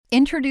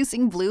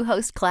Introducing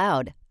Bluehost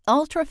Cloud,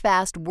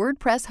 ultra-fast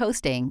WordPress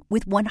hosting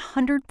with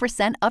 100%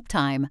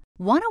 uptime.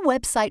 Want a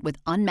website with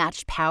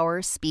unmatched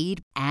power,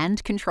 speed,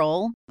 and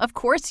control? Of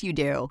course you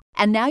do.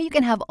 And now you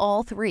can have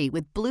all three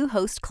with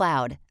Bluehost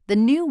Cloud, the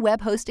new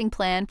web hosting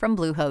plan from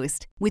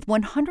Bluehost. With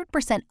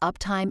 100%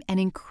 uptime and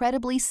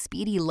incredibly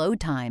speedy load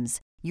times,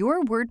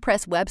 your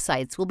WordPress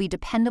websites will be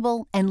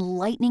dependable and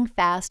lightning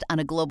fast on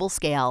a global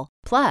scale.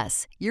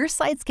 Plus, your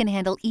sites can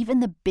handle even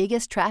the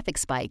biggest traffic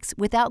spikes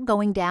without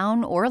going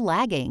down or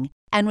lagging.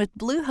 And with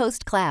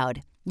Bluehost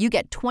Cloud, you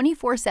get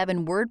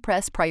 24/7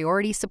 WordPress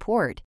priority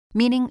support,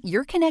 meaning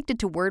you're connected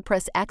to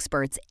WordPress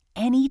experts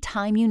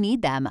anytime you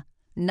need them.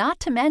 Not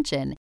to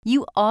mention,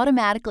 you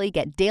automatically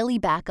get daily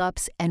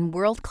backups and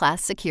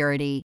world-class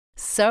security.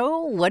 So,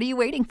 what are you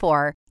waiting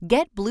for?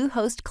 Get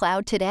Bluehost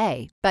Cloud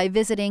today by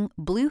visiting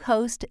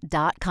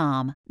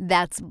Bluehost.com.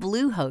 That's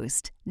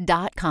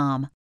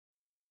Bluehost.com.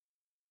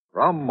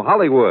 From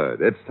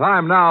Hollywood, it's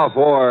time now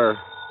for...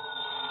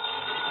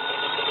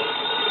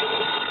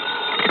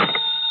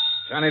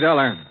 Johnny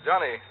Dollar.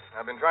 Johnny,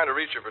 I've been trying to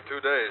reach you for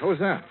 2 days. Who's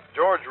that?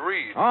 George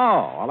Reed.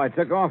 Oh, well, I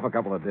took off a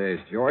couple of days,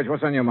 George.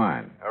 What's on your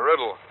mind? A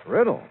riddle.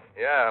 Riddle?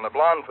 Yeah, and a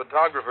blonde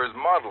photographer's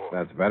model.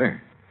 That's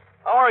better.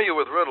 How are you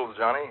with riddles,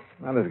 Johnny?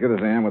 Not as good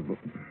as I am with...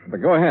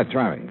 But go ahead,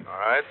 try me. All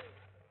right.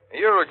 A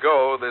year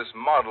ago, this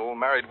model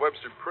married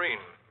Webster Preen.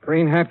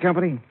 Preen Hat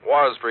Company?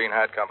 Was Preen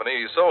Hat Company.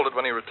 He sold it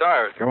when he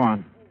retired. Go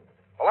on.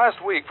 Well, last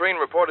week, Preen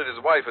reported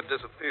his wife had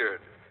disappeared.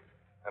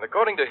 And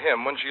according to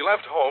him, when she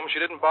left home, she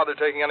didn't bother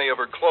taking any of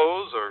her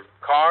clothes or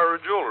car or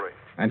jewelry.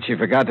 And she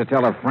forgot to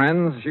tell her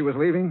friends she was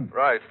leaving?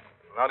 Right.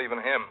 Not even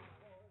him.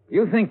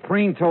 You think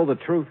Preen told the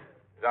truth?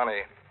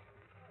 Johnny,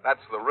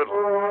 that's the riddle.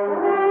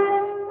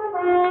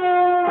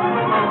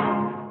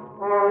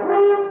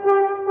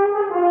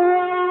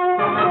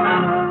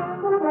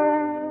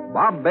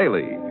 Bob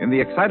Bailey in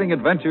the exciting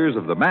adventures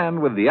of the man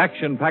with the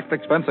action-packed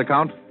expense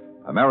account,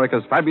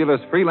 America's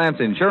fabulous freelance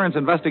insurance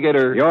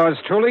investigator. Yours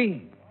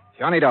truly,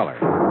 Johnny Dollar.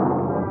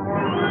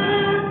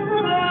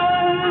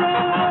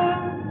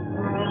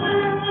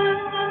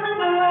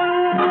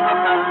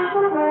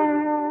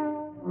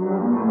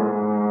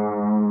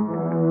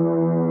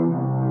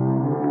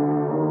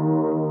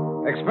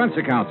 Expense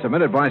account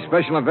submitted by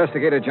Special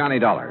Investigator Johnny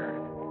Dollar.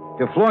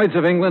 To Floyd's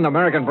of England,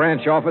 American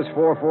Branch Office,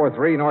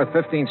 443 North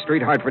 15th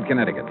Street, Hartford,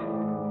 Connecticut.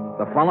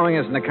 The following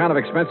is an account of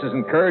expenses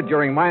incurred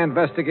during my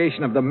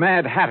investigation of the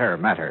Mad Hatter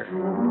matter.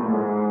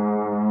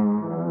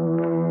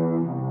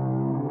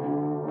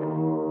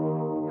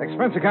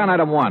 Expense account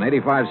item 1,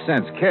 85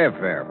 cents, cab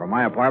fare from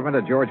my apartment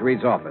to George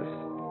Reed's office.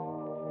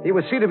 He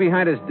was seated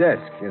behind his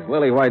desk, his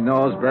lily white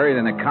nose buried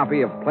in a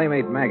copy of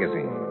Playmate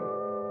magazine.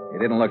 He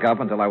didn't look up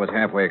until I was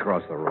halfway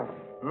across the room.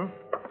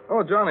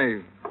 Oh,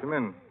 Johnny, come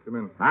in.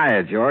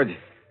 Hiya, George.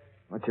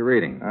 What you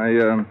reading? I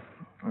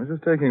was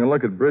just taking a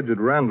look at Bridget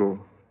Randall.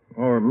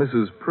 Or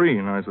Mrs.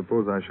 Preen, I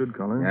suppose I should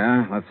call her.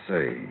 Yeah, let's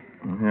see.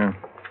 Yeah.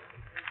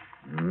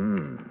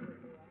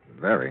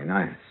 Very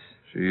nice.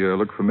 She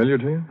look familiar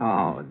to you?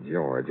 Oh,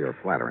 George, you're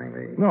flattering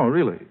me. No,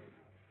 really.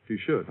 She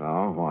should.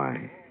 Oh,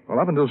 why? Well,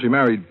 up until she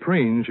married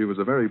Preen, she was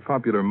a very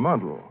popular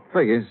model.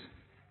 Figures.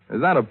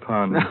 Is that a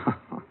pun? No.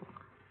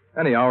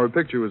 Anyhow, her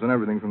picture was in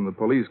everything from the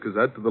Police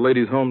Gazette to the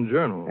Ladies' Home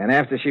Journal. And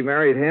after she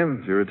married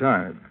him? She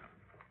retired.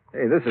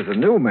 Hey, this is a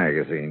new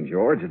magazine,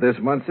 George, this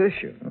month's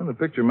issue. Well, the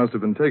picture must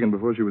have been taken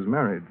before she was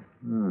married.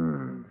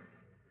 Well,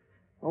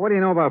 what do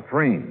you know about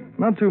Preen?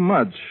 Not too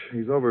much.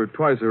 He's over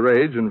twice her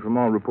age, and from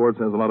all reports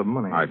has a lot of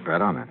money. I'd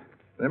bet on it.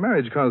 Their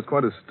marriage caused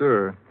quite a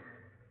stir.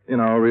 You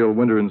know, real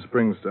winter and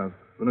spring stuff.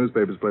 The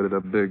newspapers played it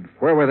up big.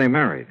 Where were they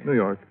married? New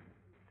York.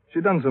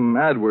 She'd done some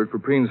ad work for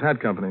Preen's Hat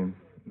Company.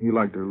 He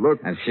liked her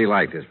look. And she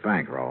liked his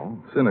bankroll.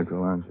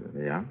 Cynical, aren't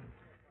you? Yeah?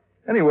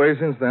 Anyway,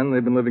 since then,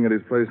 they've been living at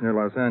his place near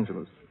Los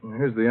Angeles.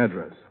 Here's the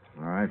address.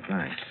 All right,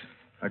 thanks.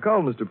 I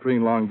called Mr.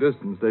 Preen long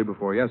distance day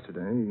before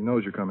yesterday. He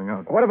knows you're coming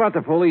out. What about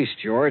the police,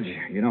 George?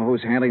 You know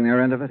who's handling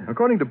their end of it?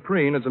 According to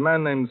Preen, it's a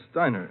man named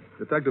Steiner,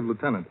 detective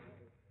lieutenant.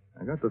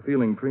 I got the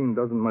feeling Preen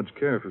doesn't much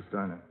care for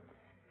Steiner.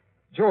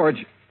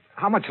 George,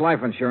 how much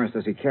life insurance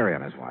does he carry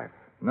on his wife?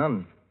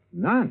 None.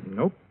 None?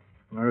 Nope.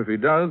 Or if he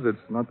does,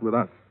 it's not with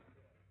us.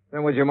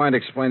 Then would you mind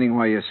explaining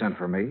why you sent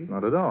for me?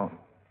 Not at all.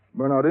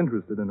 We're not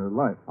interested in her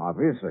life.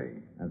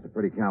 Obviously. That's a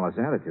pretty callous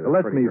attitude.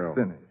 Let me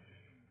finish.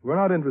 We're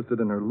not interested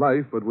in her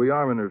life, but we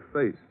are in her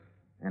face.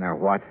 In her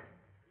what?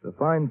 The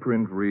fine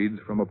print reads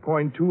from a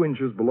point 2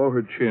 inches below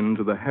her chin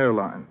to the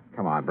hairline.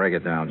 Come on, break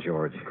it down,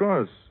 George. Of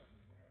course.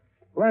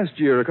 Last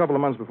year, a couple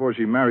of months before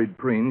she married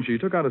Preen, she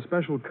took out a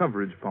special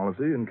coverage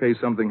policy in case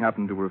something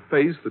happened to her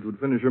face that would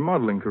finish her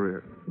modeling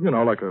career. You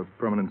know, like a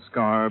permanent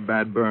scar,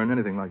 bad burn,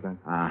 anything like that.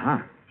 Uh-huh.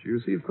 She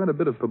received quite a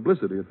bit of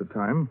publicity at the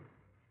time,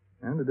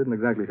 and it didn't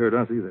exactly hurt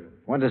us either.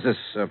 When does this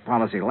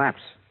policy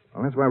lapse?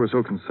 Well, that's why we're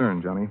so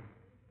concerned, Johnny.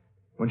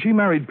 When she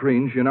married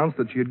Preen, she announced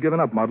that she had given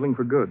up modeling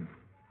for good.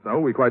 So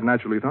we quite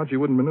naturally thought she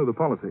wouldn't renew the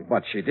policy.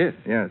 But she did.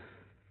 Yes.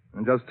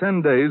 And just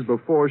 10 days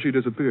before she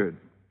disappeared.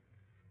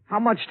 How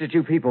much did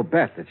you people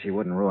bet that she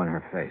wouldn't ruin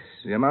her face?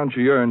 The amount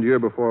she earned year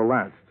before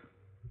last.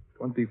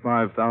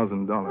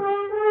 $25,000.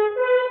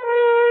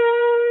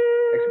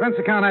 Expense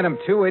account item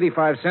 2,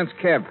 85 cents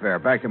cab fare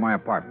back to my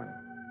apartment.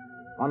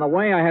 On the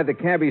way, I had the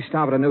cabbie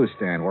stop at a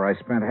newsstand where I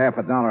spent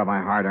 $50 of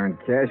my hard-earned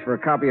cash for a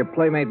copy of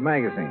Playmate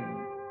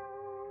magazine.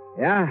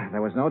 Yeah,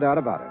 there was no doubt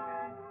about it.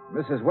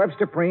 Mrs.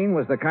 Webster Preen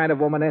was the kind of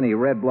woman any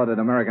red-blooded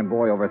American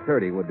boy over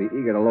 30 would be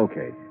eager to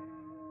locate.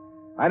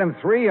 Item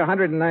 3,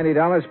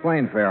 $190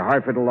 plane fare,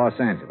 Hartford to Los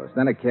Angeles,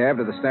 then a cab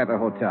to the Statler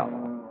Hotel.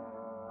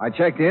 I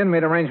checked in,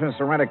 made arrangements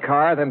to rent a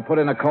car, then put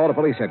in a call to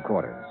police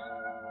headquarters.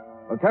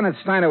 Lieutenant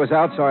Steiner was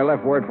out, so I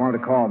left word for him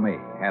to call me,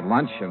 had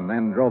lunch, and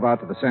then drove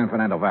out to the San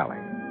Fernando Valley.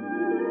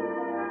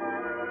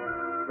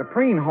 The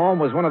Preen home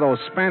was one of those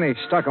Spanish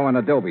stucco and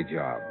adobe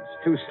jobs,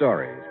 2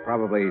 stories,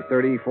 probably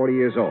 30, 40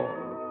 years old.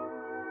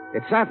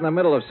 It sat in the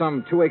middle of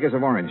some 2 acres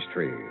of orange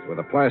trees with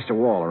a plaster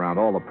wall around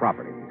all the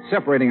property,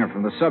 separating it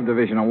from the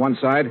subdivision on one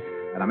side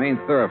and a main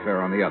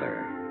thoroughfare on the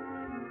other.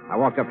 I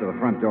walked up to the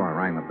front door and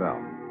rang the bell.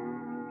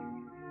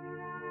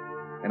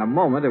 In a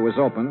moment, it was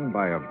opened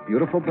by a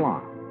beautiful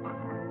blonde.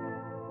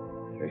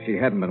 If she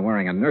hadn't been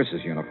wearing a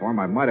nurse's uniform,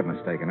 I might have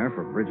mistaken her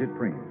for Bridget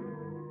Preen.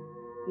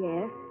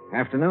 Yes?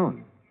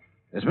 Afternoon.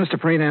 Is Mr.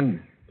 Preen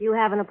in? Do you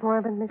have an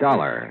appointment, Mr.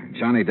 Dollar.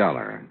 Johnny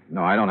Dollar.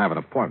 No, I don't have an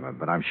appointment,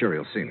 but I'm sure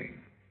he'll see me.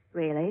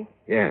 Really?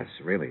 Yes,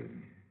 really.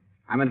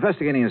 I'm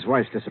investigating his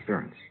wife's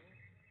disappearance.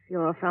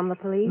 You're from the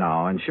police?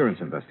 No, insurance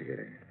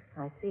investigator.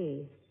 I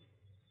see.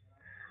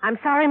 I'm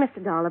sorry,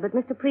 Mr. Dollar, but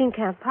Mr. Preen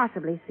can't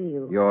possibly see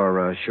you.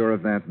 You're sure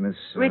of that, Miss...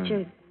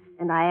 Richard,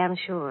 and I am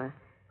sure.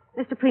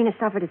 Mr. Preen has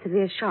suffered a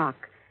severe shock.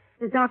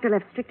 His doctor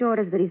left strict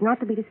orders that he's not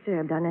to be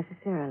disturbed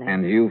unnecessarily.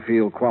 And you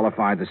feel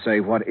qualified to say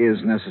what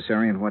is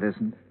necessary and what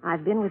isn't?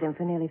 I've been with him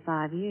for nearly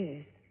 5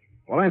 years.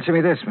 Well, answer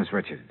me this, Miss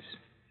Richards.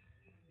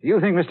 Do you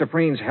think Mr.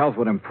 Preen's health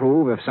would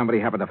improve if somebody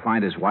happened to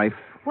find his wife?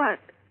 What?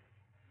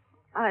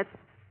 I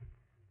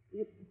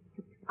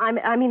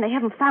mean, they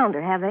haven't found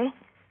her, have they?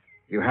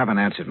 You haven't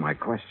answered my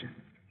question.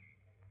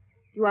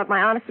 You want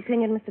my honest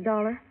opinion, Mr.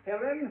 Dollar?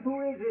 Helen,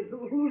 who is it?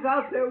 Who's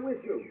out there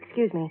with you?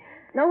 Excuse me.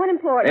 No one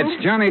important.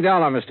 It's Johnny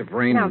Dollar, Mr.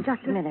 Preen. Now,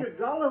 just a minute. Mr.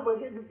 Dollar,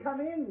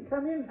 come in.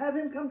 Come in. Have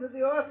him come to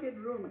the orchid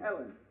room,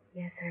 Helen.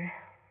 Yes, sir.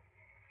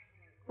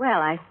 Well,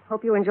 I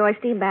hope you enjoy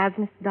steam baths,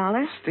 Mr.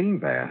 Dollar. Steam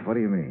bath? What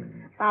do you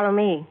mean? Follow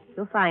me.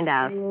 You'll find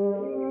out.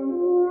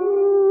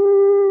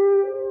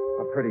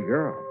 A pretty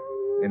girl,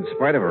 in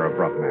spite of her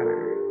abrupt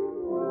manner.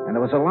 And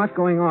there was a lot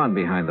going on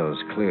behind those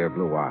clear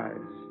blue eyes.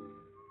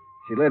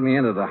 She led me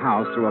into the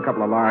house through a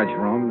couple of large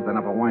rooms, then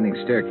up a winding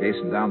staircase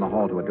and down the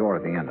hall to a door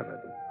at the end of it.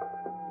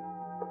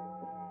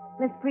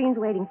 Miss Preen's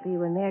waiting for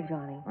you in there,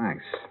 Johnny.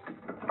 Thanks.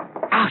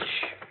 Ouch!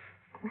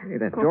 Hey,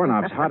 that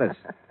doorknob's hot as...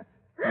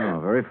 Oh,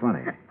 very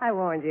funny. I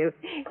warned you.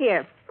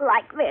 Here,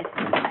 like this.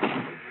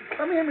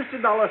 Come here,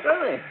 Mr. Dollar.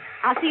 Hurry.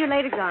 I'll see you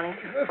later, Johnny.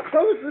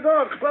 Close the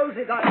door. Close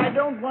it. I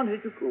don't want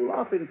it to cool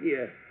off in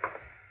here.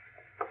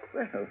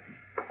 Well,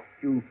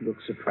 you look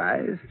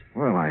surprised.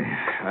 Well, I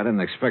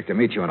didn't expect to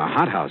meet you in a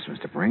hothouse,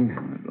 Mr. Preen.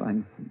 Well,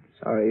 I'm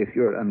sorry if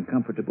you're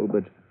uncomfortable,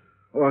 but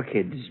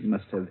orchids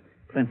must have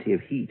plenty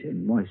of heat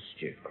and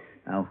moisture.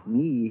 Now,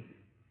 me,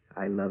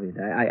 I love it.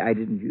 I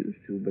didn't used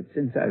to, but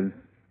since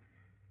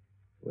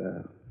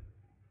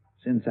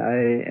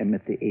I am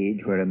at the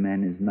age where a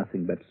man is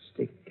nothing but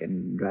stick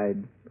and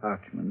dried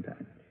parchment,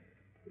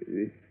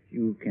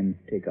 you can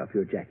take off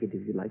your jacket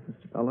if you like,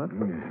 Mr. Dollar.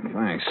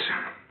 Thanks.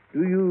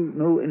 Do you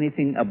know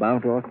anything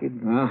about orchids?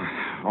 Well,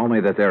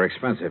 only that they're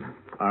expensive.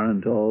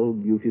 Aren't all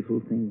beautiful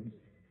things?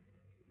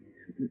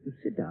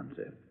 Sit down,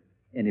 sir.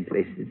 Any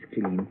place that's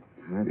clean.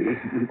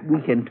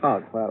 We can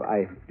talk while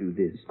I do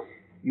this.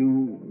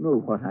 You know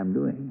what I'm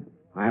doing.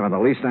 I haven't the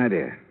least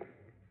idea.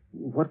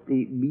 What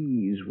the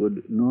bees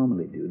would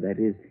normally do, that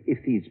is,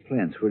 if these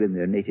plants were in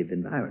their native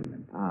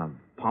environment.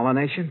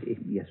 Pollination?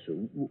 Yes, sir.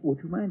 Would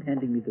you mind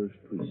handing me those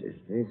tweezers?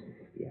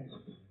 Yes.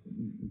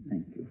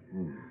 Thank you.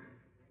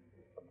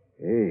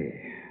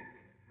 Hey,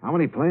 how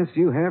many plants do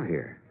you have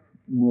here?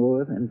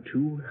 More than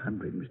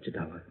 200, Mr.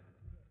 Dollar.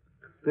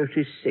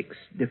 36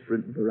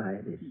 different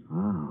varieties.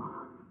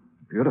 Oh,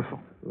 beautiful.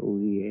 Oh,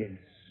 yes.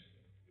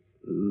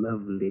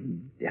 Lovely,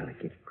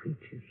 delicate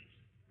creatures.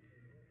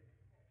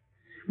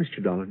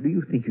 Mr. Dollar, do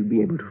you think you'd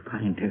be able to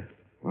find her?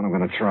 Well, I'm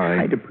going to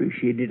try. I'd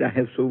appreciate it. I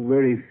have so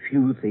very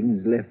few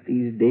things left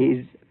these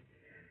days.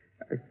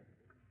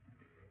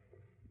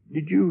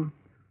 Did you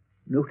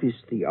notice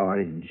the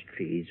orange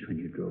trees when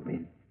you drove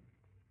in?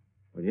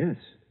 Well, yes.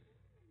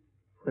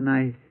 When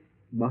I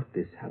bought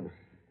this house,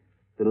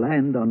 the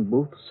land on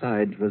both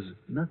sides was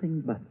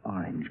nothing but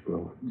orange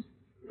groves.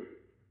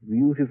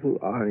 Beautiful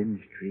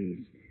orange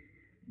trees.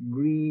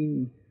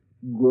 Green,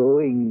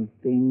 growing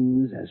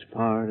things as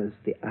far as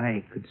the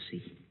eye could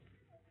see.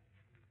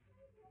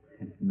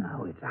 And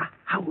now it's a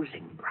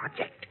housing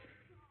project.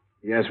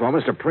 Yes, well,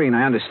 Mr. Preen,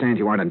 I understand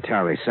you aren't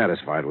entirely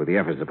satisfied with the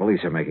efforts the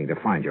police are making to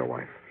find your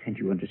wife. And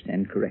you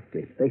understand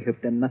correctly. They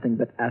have done nothing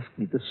but ask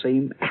me the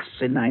same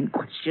asinine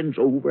questions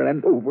over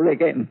and over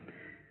again.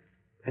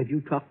 Have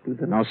you talked to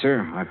them? No,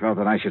 sir. I felt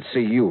that I should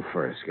see you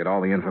first, get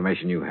all the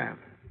information you have.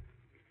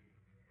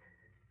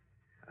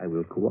 I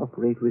will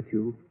cooperate with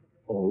you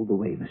all the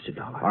way, Mr.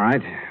 Dollar. All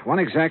right. When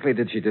exactly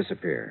did she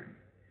disappear?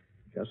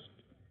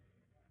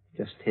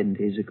 Just 10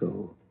 days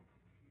ago.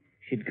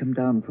 She'd come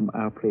down from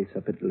our place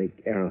up at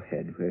Lake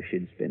Arrowhead, where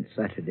she'd spent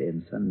Saturday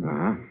and Sunday.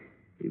 Uh-huh.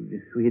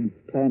 We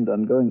had planned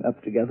on going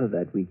up together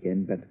that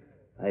weekend, but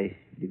I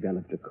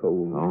developed a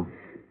cold. Oh?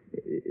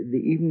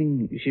 The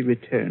evening she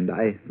returned,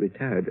 I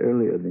retired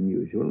earlier than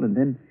usual, and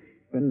then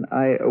when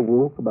I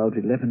awoke about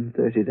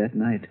 11:30 that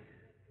night,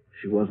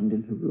 she wasn't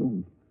in her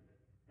room.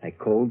 I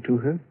called to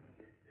her,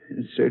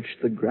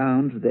 searched the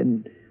grounds,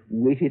 then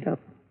waited up.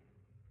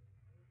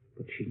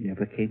 But she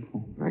never came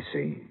home. I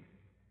see.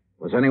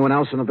 Was anyone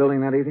else in the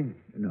building that evening?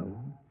 No.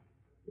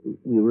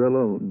 We were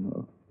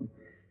alone.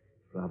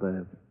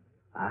 Rather,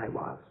 I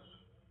was.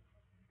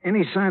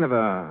 Any sign of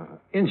a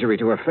injury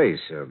to her face,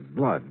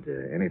 blood,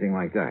 anything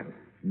like that?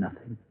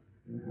 Nothing.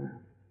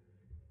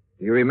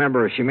 Do you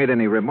remember if she made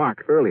any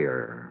remark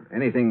earlier?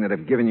 Anything that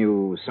had given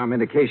you some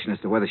indication as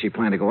to whether she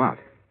planned to go out?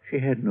 She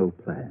had no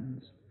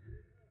plans.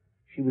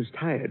 She was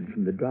tired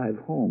from the drive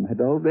home,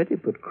 had already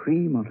put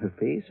cream on her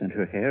face and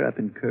her hair up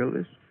in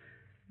curlers.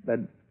 But,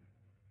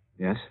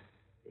 Yes?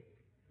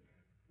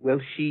 well,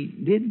 she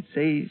did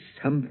say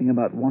something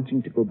about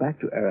wanting to go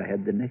back to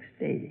Arrowhead the next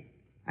day.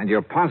 And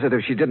you're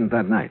positive she didn't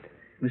that night?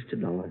 Mr.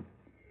 Dollar,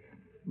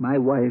 my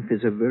wife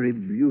is a very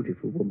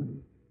beautiful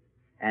woman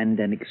and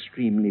an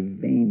extremely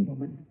vain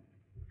woman.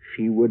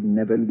 She would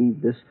never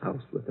leave this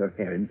house with her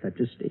hair in such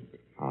a state.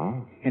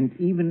 Oh? And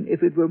even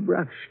if it were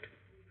brushed,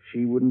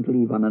 she wouldn't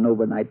leave on an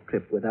overnight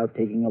trip without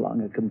taking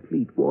along a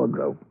complete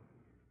wardrobe.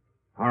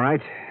 All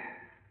right.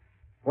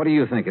 What do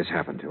you think has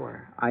happened to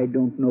her? I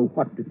don't know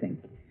what to think.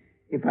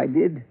 If I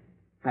did,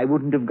 I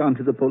wouldn't have gone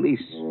to the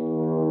police.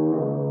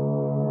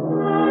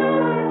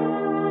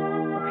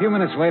 A few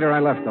minutes later, I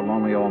left the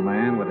lonely old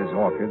man with his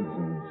orchids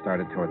and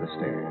started toward the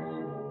stairs.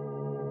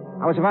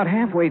 I was about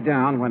halfway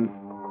down when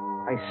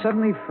I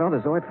suddenly felt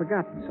as though I'd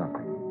forgotten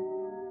something.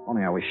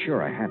 Only I was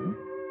sure I hadn't.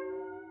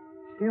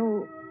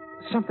 Still,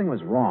 something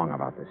was wrong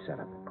about this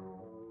setup.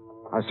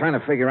 I was trying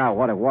to figure out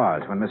what it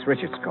was when Miss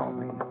Richards called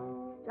me.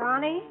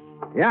 Johnny,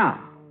 Yeah.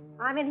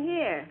 I'm in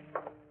here.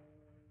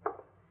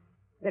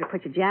 Better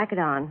put your jacket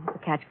on.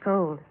 You'll catch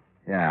cold.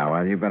 Yeah,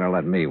 well, you better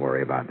let me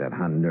worry about that,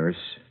 huh, nurse?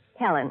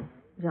 Helen,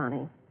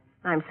 Johnny,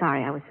 I'm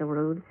sorry I was so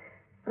rude.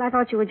 But I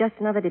thought you were just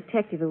another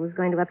detective who was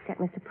going to upset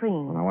Mr.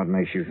 Preen. Well, what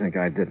makes you think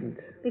I didn't?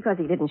 Because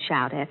he didn't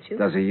shout at you.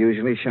 Does he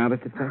usually shout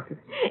at detectives?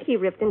 He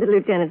ripped into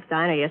Lieutenant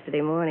Steiner yesterday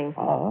morning.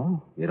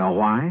 Oh? You know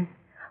why?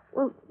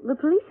 Well, the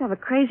police have a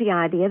crazy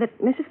idea that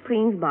Mrs.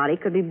 Preen's body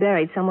could be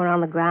buried somewhere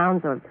on the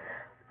grounds or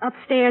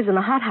upstairs in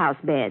the hothouse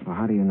bed. Well,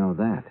 how do you know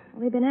that?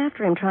 Well, they've been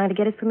after him trying to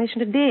get his permission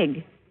to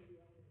dig.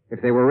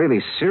 If they were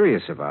really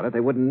serious about it, they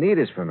wouldn't need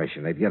his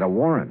permission. They'd get a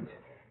warrant.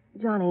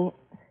 Johnny,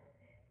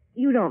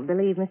 you don't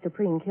believe Mr.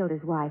 Preen killed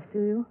his wife, do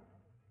you?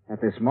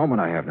 At this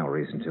moment, I have no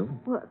reason to.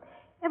 Well,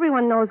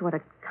 everyone knows what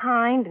a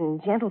kind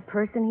and gentle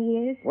person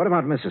he is. What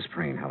about Mrs.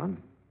 Preen,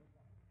 Helen?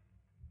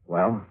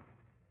 Well?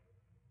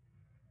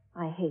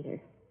 I hate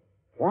her.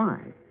 Why?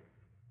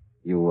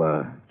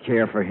 You,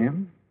 care for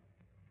him?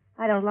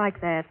 I don't like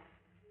that.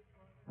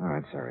 All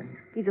right, sorry.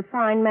 He's a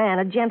fine man,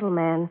 a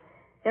gentleman.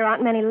 There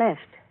aren't many left.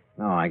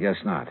 No, I guess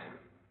not.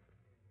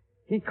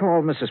 He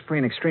called Mrs.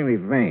 Preen extremely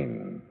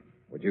vain.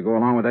 Would you go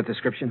along with that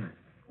description?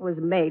 It was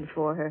made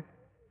for her.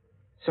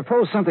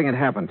 Suppose something had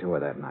happened to her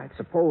that night.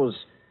 Suppose,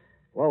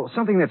 well,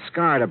 something that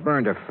scarred or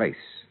burned her face.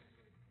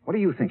 What do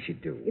you think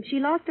she'd do? If she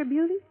lost her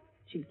beauty,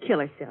 she'd kill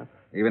herself.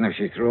 Even if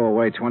she threw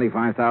away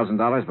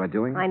 $25,000 by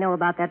doing it? I know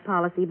about that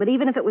policy, but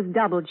even if it was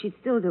doubled, she'd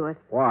still do it.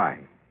 Why?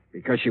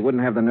 Because she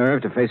wouldn't have the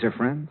nerve to face her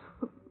friends?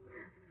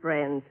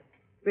 Friends.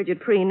 Bridget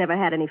Preen never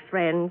had any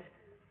friends.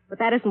 But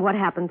that isn't what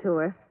happened to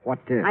her.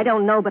 What did? I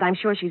don't know, but I'm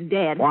sure she's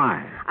dead.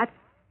 Why?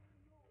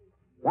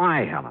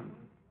 Why, Helen?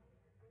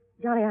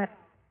 Johnny,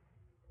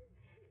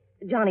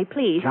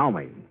 please. Tell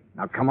me.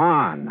 Now, come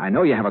on. I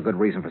know you have a good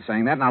reason for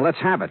saying that. Now, let's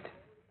have it.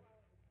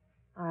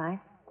 All right.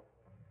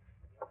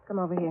 Come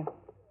over here.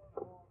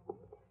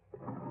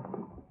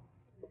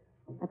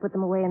 I put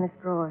them away in this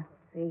drawer.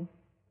 See?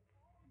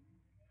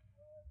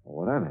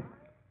 What are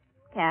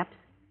they? Caps.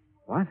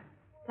 What?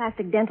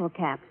 Plastic dental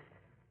caps.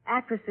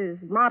 Actresses,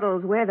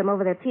 models wear them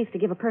over their teeth to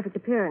give a perfect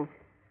appearance.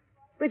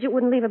 Bridget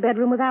wouldn't leave a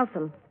bedroom without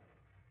them.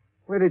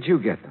 Where did you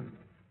get them?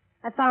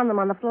 I found them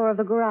on the floor of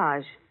the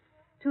garage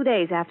 2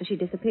 days after she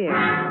disappeared.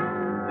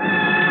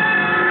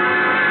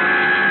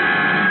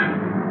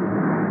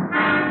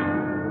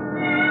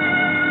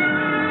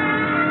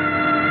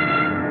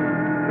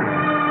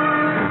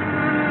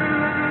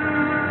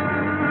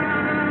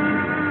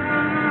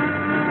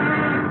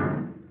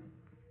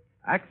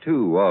 Act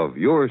two of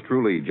yours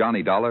truly,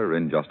 Johnny Dollar,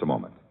 in just a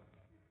moment.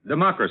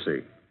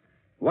 Democracy.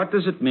 What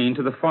does it mean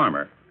to the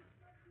farmer?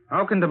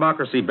 How can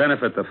democracy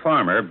benefit the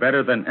farmer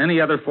better than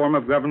any other form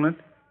of government?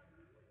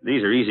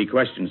 These are easy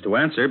questions to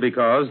answer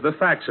because the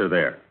facts are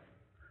there.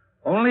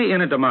 Only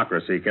in a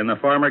democracy can the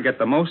farmer get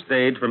the most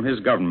aid from his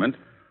government,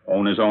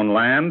 own his own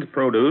land,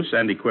 produce,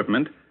 and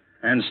equipment,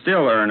 and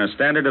still earn a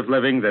standard of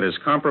living that is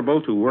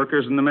comparable to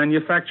workers in the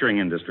manufacturing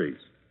industries.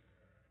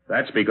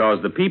 That's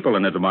because the people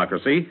in a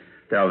democracy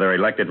tell their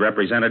elected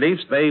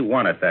representatives they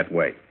want it that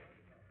way.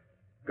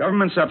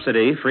 Government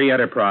subsidy, free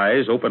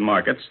enterprise, open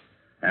markets,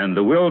 and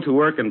the will to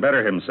work and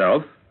better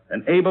himself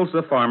enables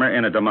the farmer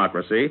in a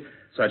democracy,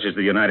 such as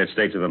the United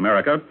States of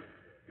America,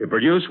 to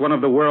produce one of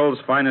the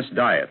world's finest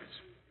diets.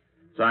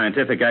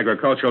 Scientific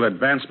agricultural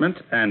advancement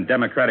and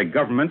democratic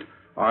government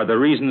are the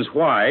reasons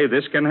why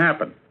this can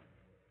happen.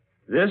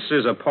 This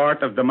is a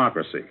part of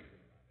democracy.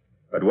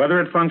 But whether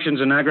it functions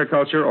in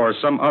agriculture or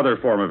some other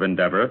form of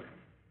endeavor,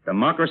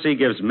 democracy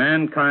gives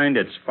mankind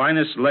its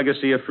finest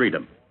legacy of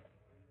freedom.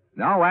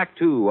 Now, Act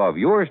Two of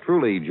yours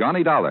truly,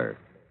 Johnny Dollar,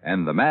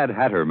 and the Mad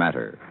Hatter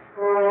Matter.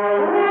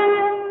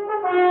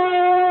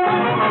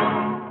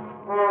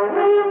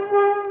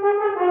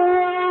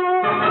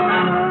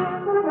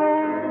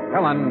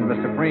 Helen,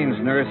 Mr. Preen's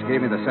nurse,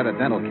 gave me the set of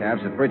dental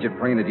caps that Bridget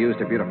Preen had used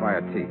to beautify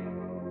her teeth.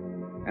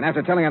 And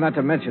after telling her not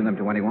to mention them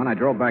to anyone, I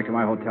drove back to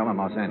my hotel in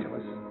Los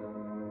Angeles.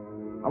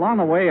 Along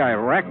the way, I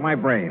racked my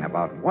brain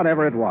about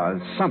whatever it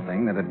was,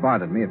 something that had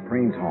bothered me at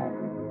Preen's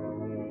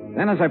home.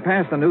 Then, as I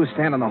passed the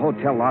newsstand in the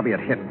hotel lobby, it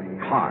hit me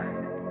hard.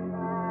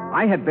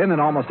 I had been in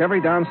almost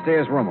every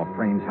downstairs room of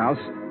Preen's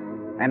house,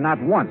 and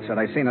not once had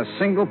I seen a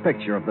single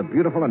picture of the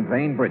beautiful and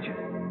vain Bridget.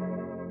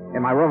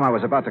 In my room, I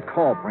was about to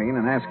call Preen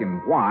and ask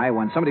him why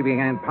when somebody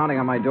began pounding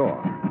on my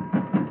door.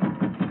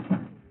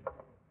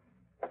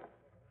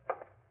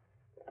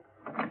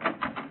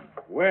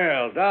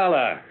 Well,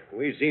 Dollar,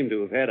 we seem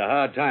to have had a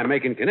hard time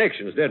making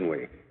connections, didn't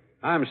we?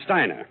 I'm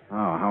Steiner.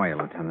 Oh, how are you,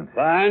 Lieutenant?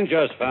 Fine,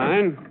 just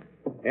fine.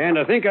 And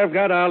I think I've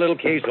got our little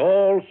case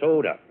all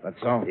sewed up. That's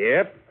so?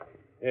 Yep.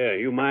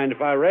 You mind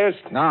if I rest?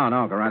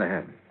 No, go right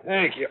ahead.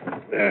 Thank you.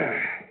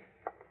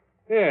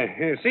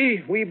 See,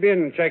 we've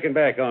been checking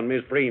back on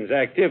Miss Preen's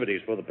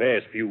activities for the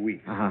past few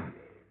weeks. Uh-huh.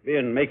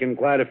 Been making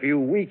quite a few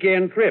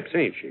weekend trips,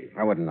 ain't she?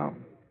 I wouldn't know.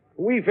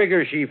 We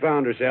figure she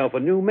found herself a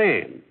new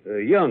man,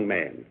 a young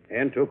man,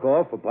 and took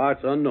off for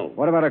parts unknown.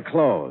 What about her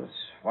clothes?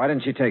 Why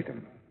didn't she take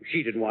them?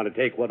 She didn't want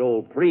to take what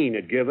old Preen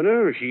had given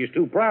her. She's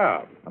too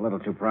proud. A little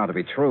too proud to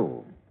be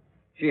true.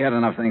 She had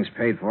enough things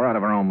paid for out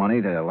of her own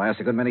money to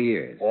last a good many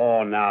years.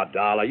 Oh, now,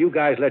 Dollar, you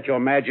guys let your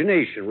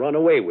imagination run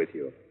away with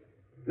you.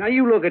 Now,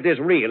 you look at this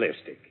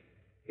realistic.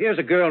 Here's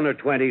a girl in her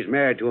 20s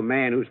married to a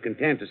man who's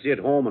content to sit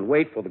home and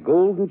wait for the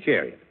golden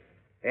chariot.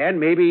 And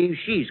maybe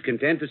she's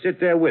content to sit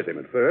there with him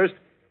at first,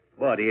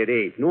 but it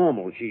ain't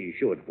normal she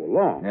should for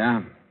long.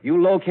 Yeah?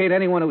 You locate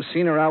anyone who's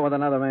seen her out with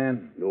another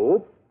man?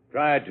 Nope.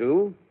 Tried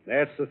to.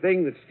 That's the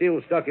thing that's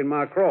still stuck in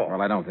my craw.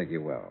 Well, I don't think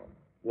you will.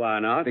 Why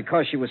not?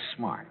 Because she was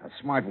smart, a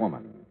smart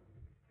woman.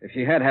 If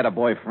she had a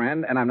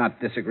boyfriend, and I'm not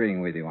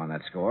disagreeing with you on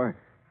that score,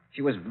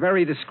 she was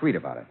very discreet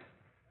about it.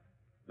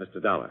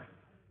 Mr. Dollar,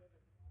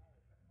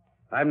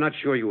 I'm not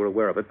sure you were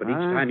aware of it, but each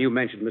time you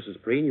mentioned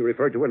Mrs. Preen, you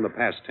referred to her in the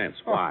past tense.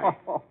 Why?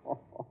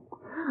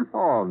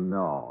 Oh,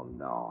 no.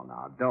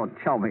 Don't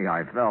tell me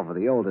I fell for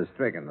the oldest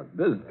trick in the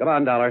business. Come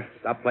on, Dollar.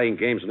 Stop playing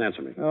games and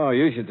answer me. Oh,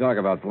 you should talk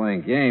about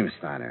playing games,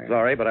 Steiner.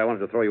 Sorry, but I wanted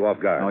to throw you off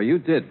guard. Oh, you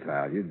did,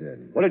 pal. You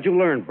did. What did you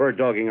learn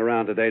bird-dogging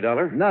around today,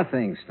 Dollar?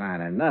 Nothing,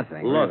 Steiner.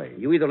 Nothing, Look, really.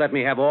 you either let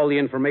me have all the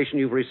information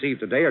you've received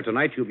today, or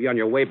tonight you'll be on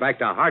your way back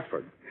to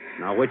Hartford.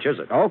 Now, which is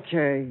it?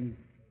 Okay.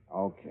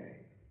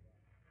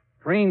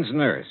 Preen's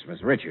nurse,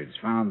 Miss Richards,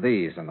 found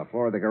these on the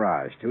floor of the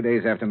garage 2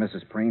 days after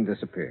Mrs. Preen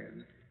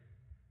disappeared.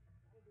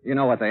 You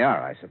know what they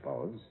are, I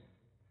suppose.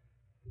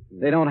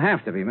 They don't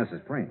have to be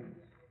Mrs. Preen's.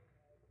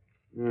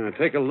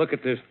 Take a look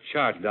at this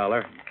chart,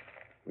 Dollar.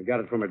 We got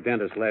it from her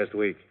dentist last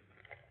week.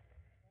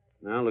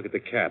 Now look at the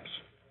caps.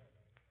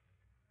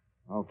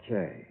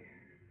 Okay.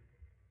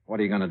 What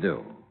are you going to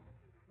do?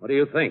 What do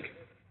you think?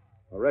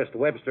 Arrest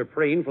Webster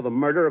Preen for the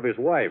murder of his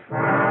wife.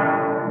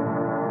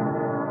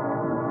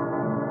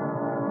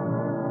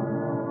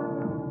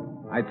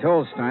 I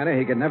told Steiner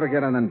he could never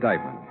get an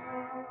indictment.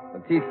 The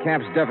teeth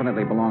caps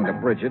definitely belonged to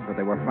Bridget, but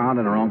they were found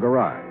in her own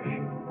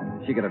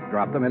garage. She could have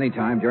dropped them any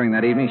time during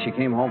that evening she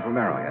came home from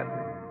Arrowhead.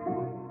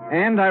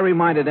 And I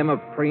reminded him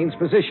of Preen's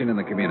position in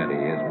the community,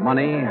 his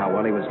money, how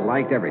well he was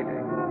liked, everything.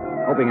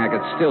 Hoping I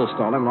could still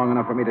stall him long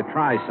enough for me to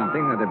try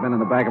something that had been in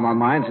the back of my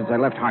mind since I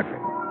left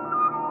Hartford.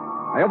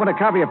 I opened a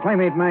copy of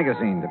Playmate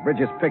magazine to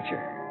Bridget's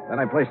picture. Then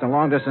I placed a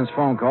long-distance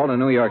phone call to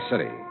New York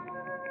City.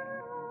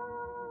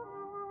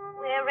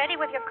 We're ready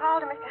with your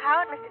call to Mr.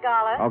 Howard, Mr.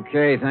 Dollar.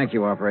 Okay, thank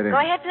you, operator. Go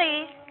ahead,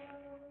 please.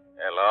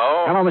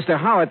 Hello? Hello, Mr.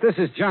 Howard. This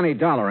is Johnny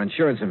Dollar,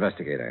 insurance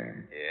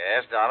investigator.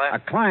 Yes, Dollar? A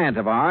client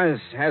of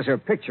ours has her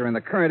picture in the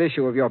current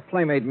issue of your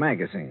Playmate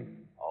magazine.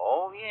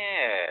 Oh,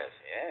 yes.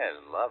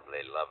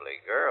 Lovely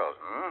girls,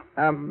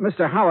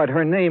 Mr. Howard,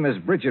 her name is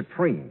Bridget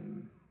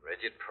Preen.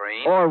 Bridget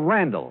Preen? Or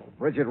Randall.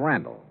 Bridget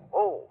Randall.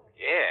 Oh,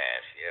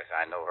 yes,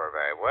 I know her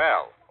very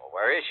well. Well,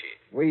 where is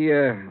she? We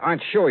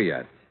aren't sure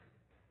yet.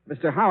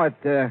 Mr. Howard,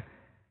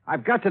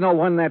 I've got to know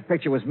when that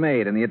picture was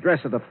made and the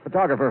address of the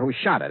photographer who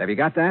shot it. Have you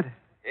got that?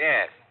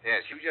 Yes,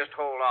 you just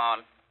hold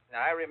on.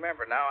 Now, I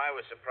remember now I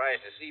was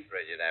surprised to see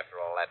Bridget after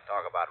all that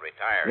talk about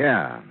retiring.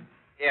 Yeah.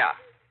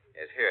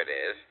 Yes, here it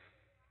is.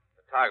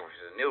 Photographer's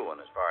a new one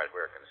as far as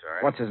we're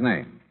concerned. What's his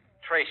name?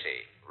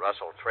 Tracy.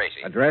 Russell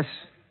Tracy. Address?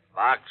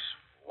 Box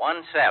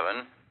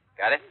 17.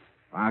 Got it?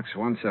 Box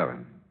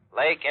 17.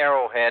 Lake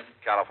Arrowhead,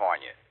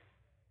 California.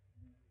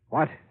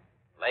 What?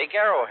 Lake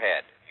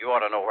Arrowhead. You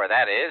ought to know where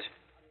that is.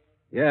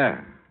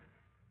 Yeah.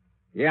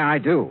 Yeah, I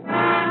do.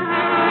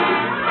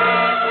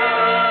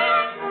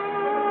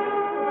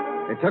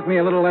 It took me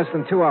a little less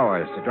than 2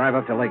 hours to drive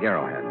up to Lake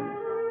Arrowhead.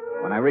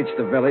 When I reached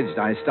the village,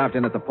 I stopped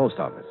in at the post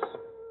office.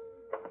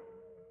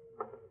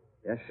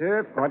 Yes,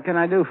 sir. What can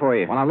I do for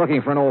you? Well, I'm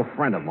looking for an old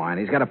friend of mine.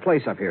 He's got a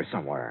place up here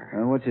somewhere.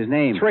 What's his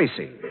name?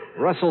 Tracy.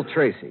 Russell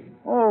Tracy.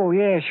 Oh,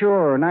 yeah,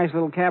 sure. Nice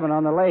little cabin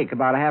on the lake,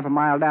 about a half a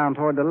mile down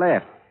toward the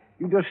left.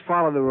 You just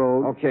follow the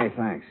road. Okay,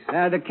 thanks.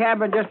 The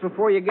cabin just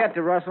before you get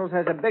to Russell's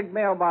has a big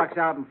mailbox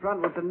out in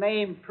front with the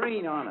name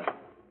Preen on it.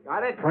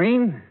 Got it?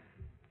 Preen?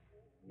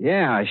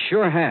 Yeah, I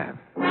sure have.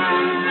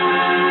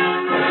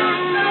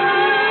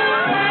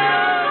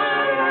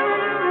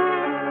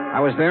 I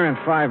was there in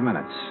 5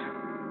 minutes.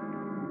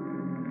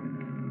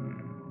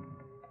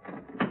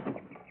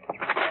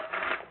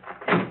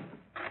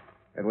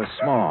 It was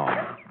small,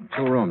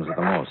 2 rooms at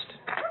the most.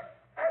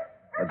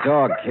 A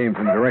dog came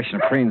from the direction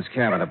of Preen's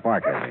cabin to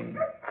bark at me,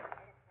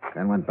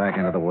 then went back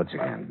into the woods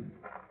again.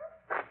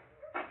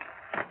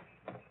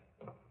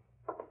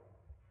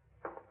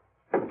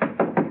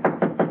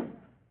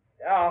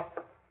 Yeah.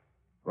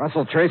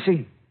 Russell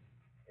Tracy?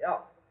 Yeah.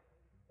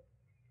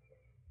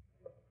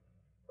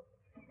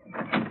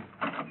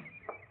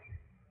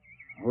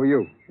 Who are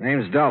you?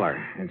 Name's Dollar,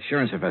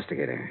 insurance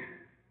investigator.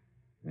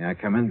 May I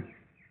come in?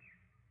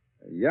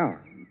 Yeah,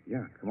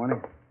 come on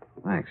in.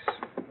 Thanks.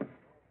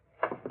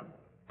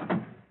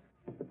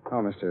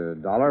 Oh,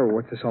 Mr. Dollar,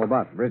 what's this all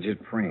about?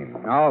 Bridget Preen.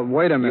 Oh,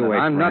 wait a minute. You wait,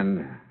 I'm friend.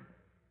 not...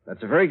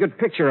 That's a very good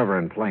picture of her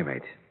in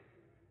Playmate.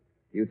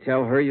 You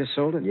tell her you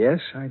sold it? Yes,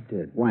 I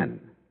did. When?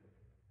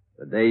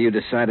 The day you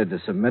decided to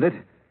submit it?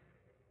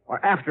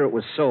 Or after it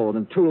was sold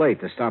and too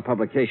late to start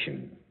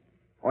publication?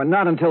 Or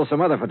not until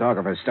some other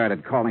photographers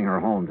started calling her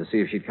home to see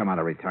if she'd come out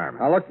of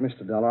retirement? Now, look,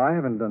 Mr. Dollar, I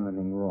haven't done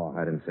anything wrong.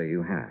 I didn't say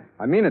you had.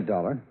 I mean it,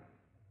 Dollar.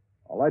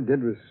 All I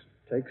did was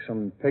take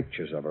some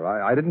pictures of her.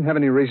 I didn't have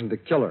any reason to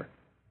kill her.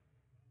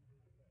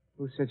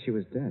 Who said she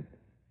was dead?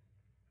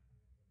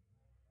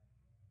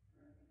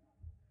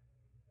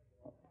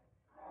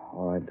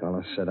 All right,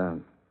 Dollar, sit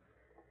down.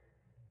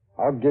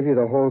 I'll give you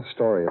the whole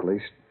story, at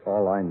least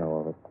all I know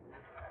of it.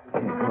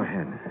 Yeah, go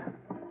ahead.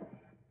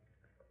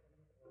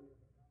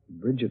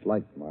 Bridget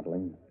liked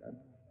modeling.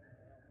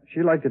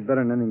 She liked it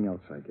better than anything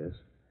else, I guess.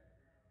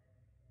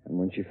 And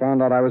when she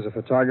found out I was a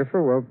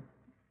photographer, well,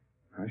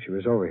 she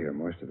was over here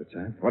most of the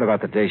time. What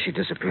about the day she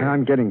disappeared?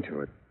 I'm getting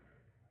to it.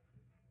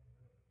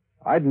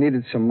 I'd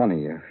needed some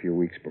money a few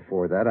weeks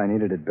before that. I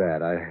needed it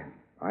bad. I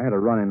had a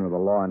run-in with the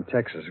law in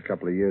Texas a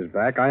couple of years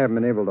back. I haven't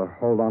been able to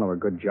hold on to a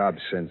good job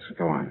since.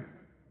 Go on.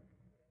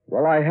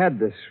 Well, I had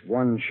this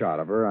one shot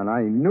of her, and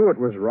I knew it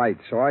was right,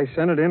 so I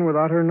sent it in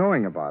without her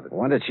knowing about it.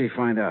 When did she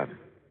find out?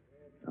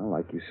 Well,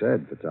 like you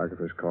said,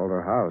 photographers called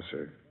her house.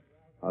 Her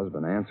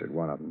husband answered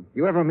one of them.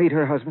 You ever meet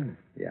her husband?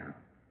 Yeah,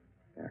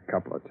 a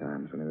couple of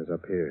times when he was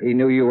up here. He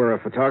knew you were a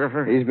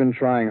photographer? He's been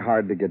trying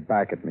hard to get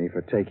back at me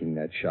for taking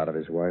that shot of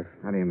his wife.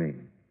 How do you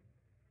mean?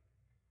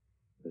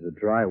 There's a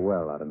dry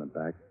well out in the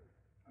back,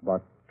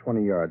 about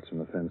 20 yards from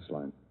the fence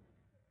line.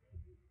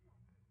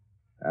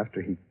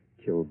 After he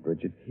killed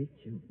Bridget. He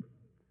killed?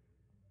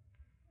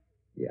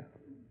 Yeah.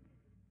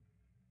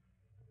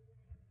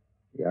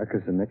 Yeah,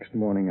 because the next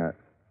morning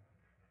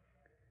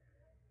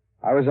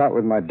I was out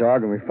with my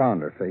dog and we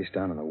found her face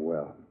down in the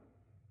well.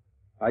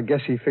 I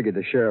guess he figured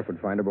the sheriff would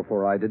find her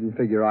before I didn't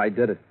figure I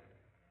did it.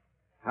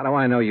 How do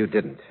I know you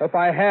didn't? If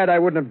I had, I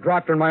wouldn't have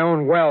dropped her in my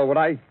own well, would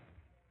I?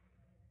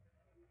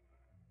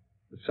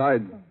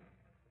 Besides,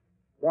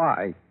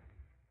 why?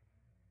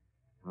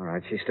 All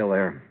right, she's still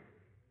there.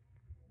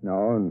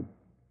 No,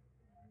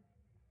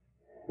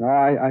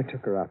 I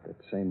took her out that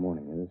same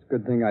morning, and it's a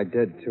good thing I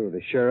did, too.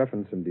 The sheriff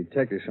and some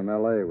detectives from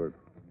L.A. were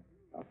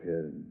up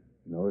here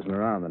nosing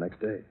around the next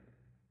day.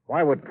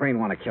 Why would Preen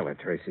want to kill her,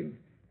 Tracy?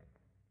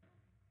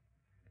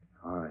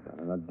 All right,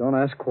 now, don't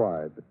ask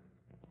why, but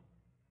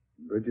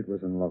Bridget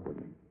was in love with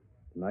me.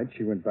 Tonight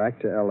she went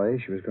back to L.A.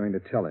 She was going to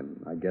tell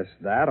him. I guess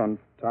that, on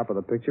top of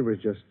the picture, was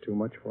just too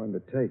much for him to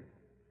take.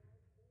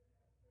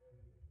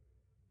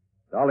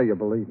 Dollar, you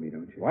believe me,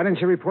 don't you? Why didn't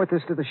you report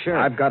this to the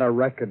sheriff? I've got a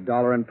record,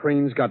 Dollar, and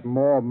Preen's got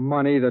more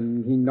money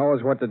than he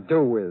knows what to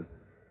do with.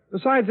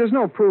 Besides, there's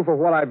no proof of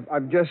what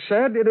I've just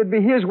said. It'd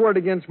be his word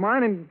against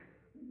mine, and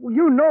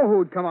you know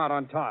who'd come out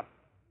on top.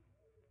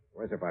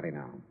 Where's her body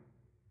now?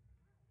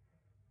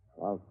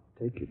 I'll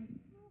take it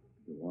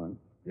if you want.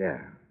 Yeah,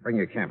 bring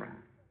your camera.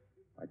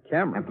 My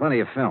camera? And plenty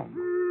of film.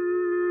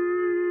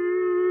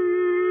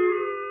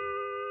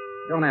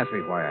 Don't ask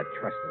me why I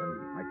trusted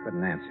him. I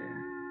couldn't answer.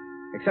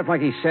 Except,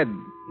 like he said,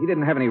 he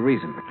didn't have any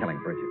reason for killing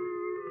Bridget.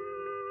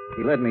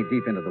 He led me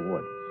deep into the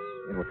woods,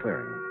 into a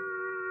clearing.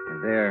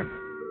 And there,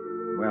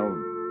 well,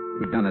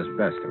 he'd done his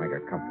best to make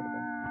her comfortable.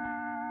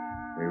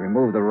 We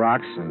removed the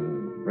rocks,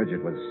 and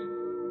Bridget was...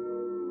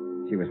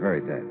 She was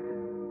very dead.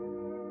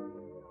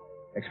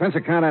 Expense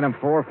account item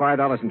 4,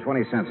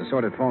 $5.20.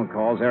 Assorted phone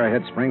calls,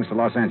 Arrowhead Springs to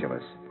Los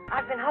Angeles.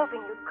 I've been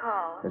hoping you'd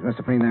call. Is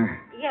Mr. Preen there?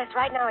 Yes,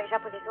 right now he's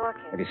up with his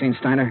orchid. Have you seen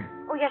Steiner?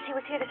 Oh, yes, he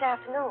was here this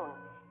afternoon.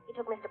 He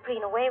took Mr.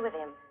 Preen away with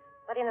him.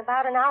 But in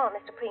about an hour,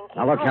 Mr. Preen came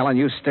Now, look, home. Helen,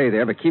 you stay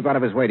there, but keep out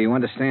of his way. Do you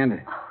understand?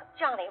 Oh,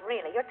 Johnny,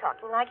 really, you're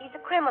talking like he's a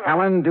criminal.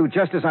 Helen, do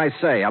just as I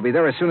say. I'll be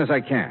there as soon as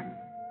I can.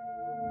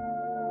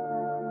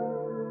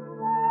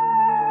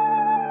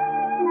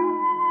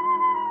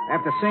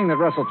 After seeing that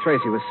Russell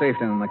Tracy was safe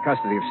and in the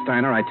custody of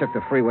Steiner, I took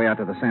the freeway out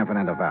to the San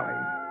Fernando Valley.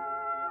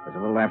 It was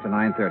a little after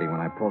 9:30 when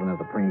I pulled into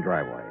the Preen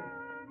driveway.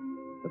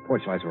 The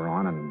porch lights were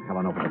on, and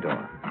Helen opened the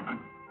door.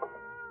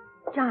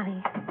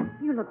 Johnny,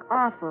 you look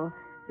awful.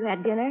 You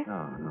had dinner?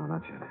 No,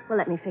 not yet. Well,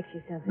 let me fix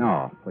you something.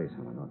 No, please,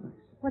 Helen, no thanks.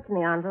 What's in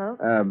the envelope?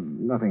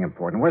 Nothing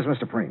important. Where's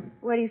Mr. Preen?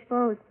 Where do you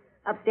suppose?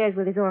 Upstairs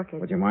with his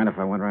orchid. Would you mind if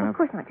I went right Of up?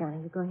 course not,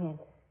 Johnny. You go ahead.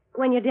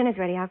 When your dinner's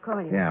ready, I'll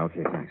call you. Yeah,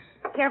 okay, thanks.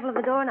 Careful of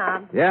the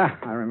doorknob. Yeah,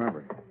 I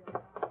remember.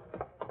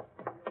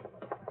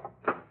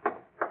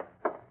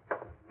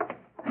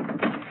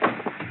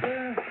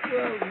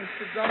 Well,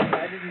 Mr. Dollar,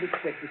 I didn't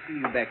expect to see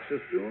you back so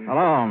soon.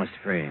 Hello, Mr.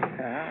 Preen.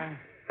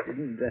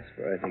 Didn't dress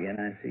for it again,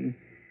 I see.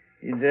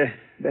 You'd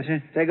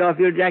better take off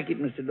your jacket,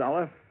 Mr.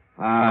 Dollar.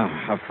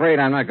 Afraid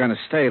I'm not going to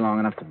stay long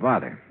enough to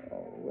bother.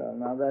 Oh, well,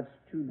 now that's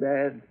too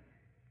bad.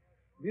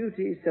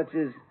 Beauty such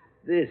as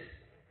this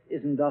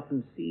isn't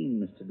often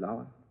seen, Mr.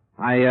 Dollar.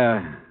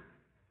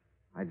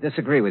 I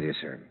disagree with you,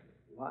 sir.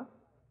 What?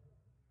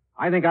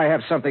 I think I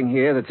have something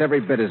here that's every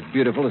bit as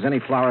beautiful as any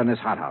flower in this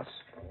hothouse.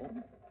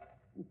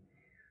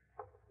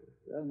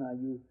 Well, now,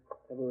 you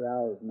have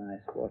aroused my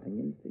sporting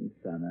instinct,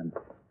 son, and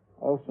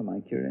also my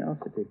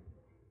curiosity.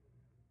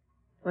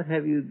 What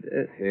have you...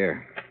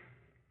 Here.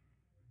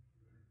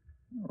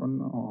 Oh,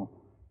 no.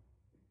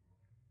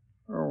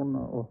 Oh,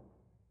 no.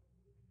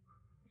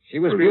 She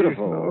was Please,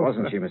 beautiful, no.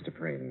 wasn't she, Mr.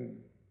 Preen?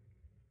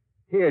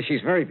 Here,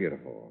 she's very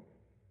beautiful.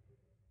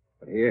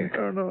 But here,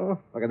 Oh, no.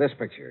 look at this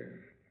picture.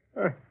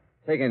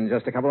 Taken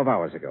just a couple of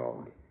hours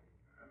ago.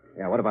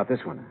 Yeah, what about this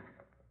one?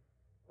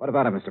 What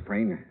about it, Mr.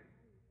 Preen?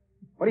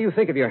 What do you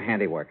think of your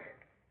handiwork?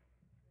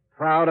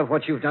 Proud of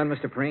what you've done,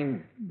 Mr.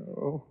 Preen?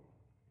 No.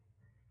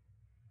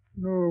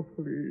 No,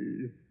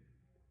 please.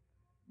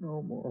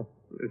 No more,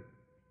 please.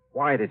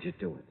 Why did you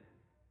do it?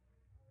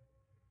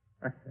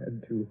 I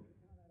had to.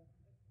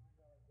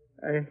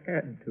 I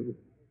had to.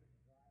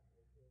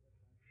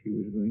 She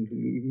was going to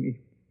leave me.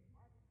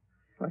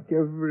 Like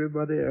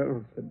everybody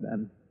else had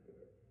done.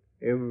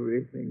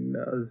 Everything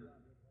does.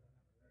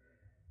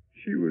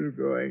 She was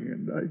going,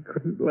 and I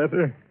couldn't let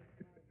her.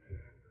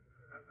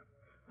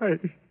 I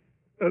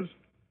just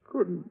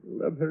couldn't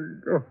let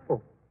her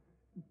go.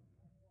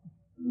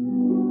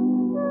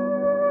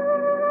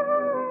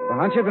 The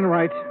hunch had been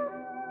right.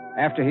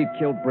 After he'd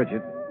killed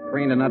Bridget,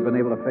 Preen had not been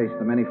able to face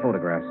the many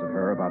photographs of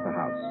her about the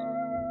house,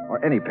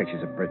 or any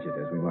pictures of Bridget,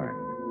 as we learned.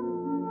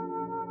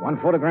 One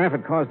photograph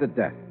had caused her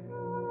death.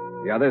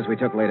 The others we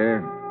took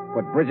later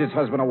put Bridget's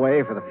husband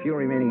away for the few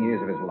remaining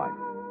years of his life.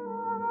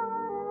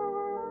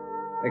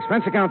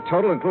 Expense account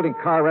total, including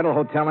car rental,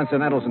 hotel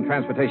incidentals, and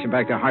transportation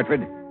back to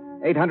Hartford,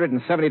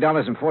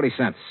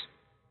 $870.40.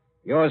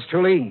 Yours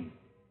truly,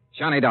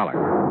 Johnny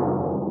Dollar.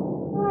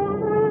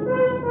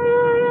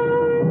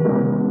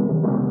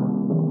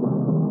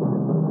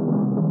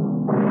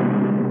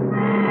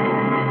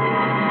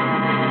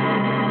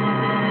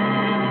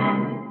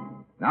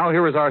 Now,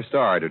 here is our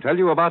star to tell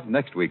you about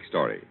next week's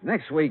story.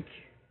 Next week,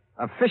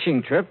 a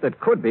fishing trip that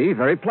could be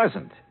very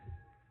pleasant,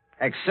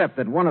 except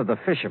that one of the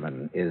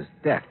fishermen is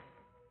death.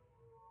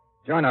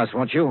 Join us,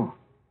 won't you?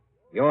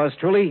 Yours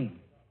truly,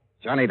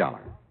 Johnny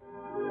Dollar.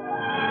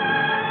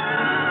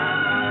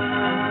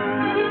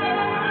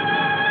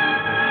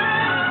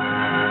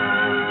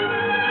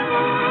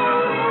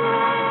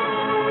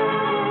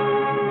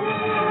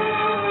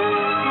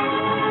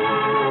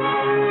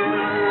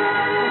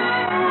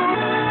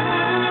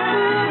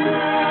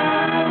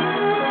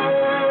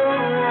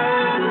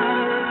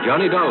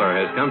 Johnny Dollar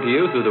has come to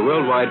you through the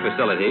worldwide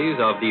facilities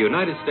of the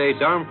United States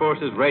Armed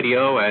Forces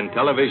Radio and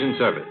Television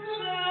Service.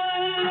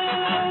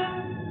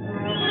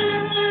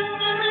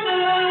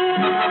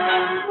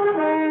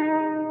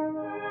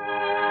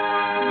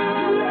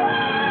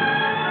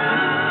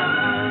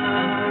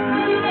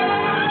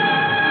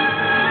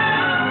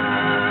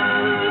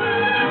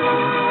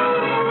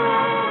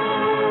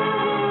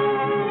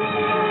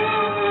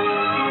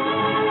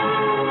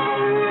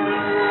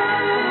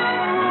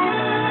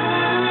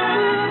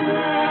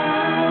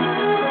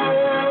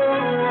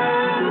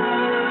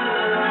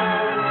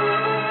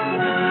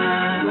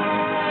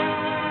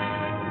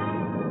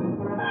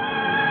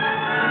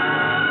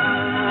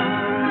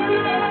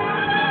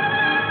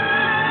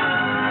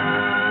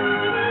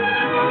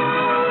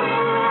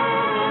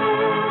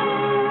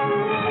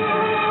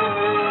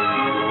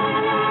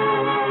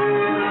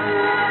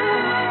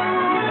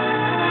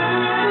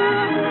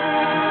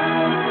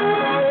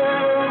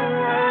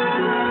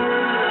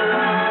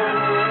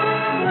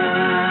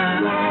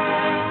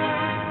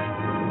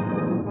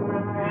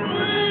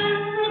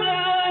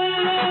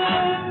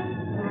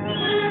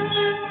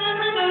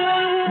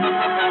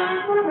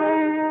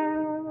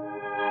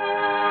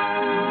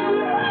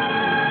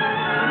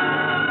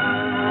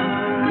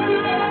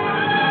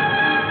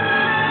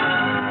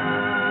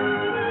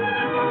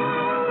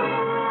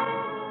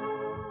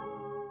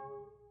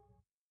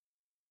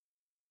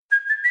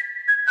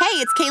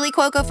 Kaylee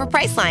Cuoco for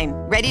Priceline.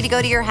 Ready to go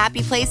to your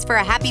happy place for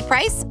a happy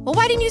price? Well,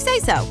 why didn't you say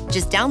so?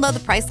 Just download the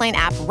Priceline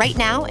app right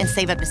now and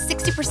save up to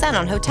 60%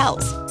 on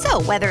hotels.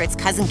 So whether it's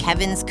Cousin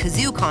Kevin's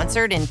Kazoo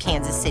Concert in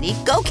Kansas City,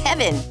 go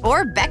Kevin,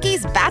 or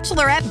Becky's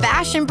Bachelorette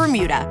Bash in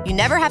Bermuda, you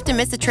never have to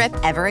miss a trip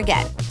ever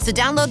again. So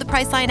download the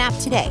Priceline app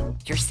today.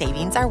 Your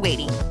savings are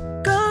waiting.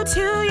 Go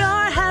to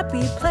your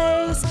happy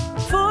place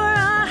for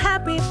a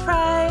happy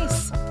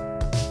price.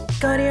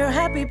 Go to your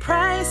happy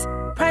price,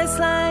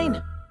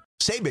 Priceline.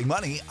 Save big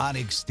money on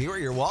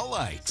exterior wall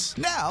lights.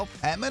 Now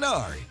at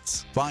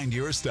Menards. Find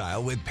your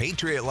style with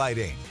Patriot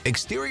Lighting.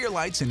 Exterior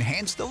lights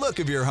enhance the look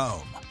of your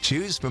home.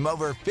 Choose from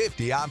over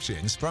 50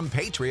 options from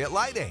Patriot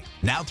Lighting.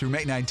 Now through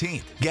May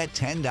 19th, get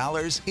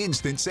 $10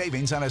 instant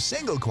savings on a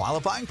single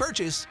qualifying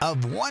purchase of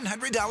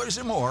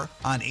 $100 or more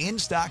on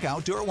in-stock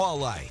outdoor wall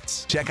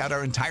lights. Check out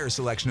our entire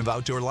selection of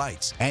outdoor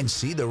lights and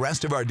see the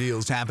rest of our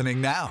deals happening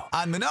now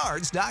on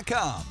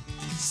Menards.com.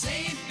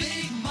 Save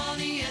big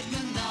money at Menards.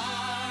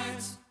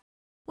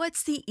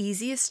 What's the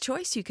easiest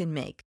choice you can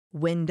make?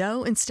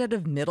 Window instead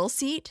of middle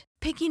seat?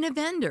 Picking a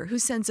vendor who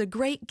sends a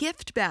great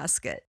gift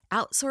basket?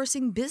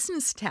 Outsourcing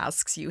business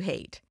tasks you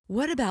hate?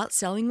 What about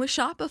selling with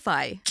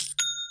Shopify?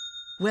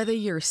 Whether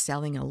you're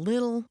selling a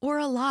little or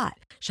a lot,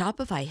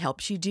 Shopify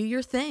helps you do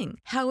your thing,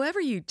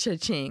 however you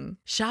cha-ching.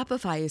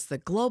 Shopify is the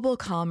global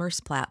commerce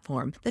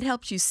platform that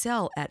helps you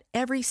sell at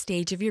every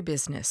stage of your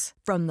business.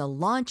 From the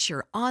launch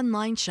your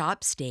online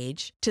shop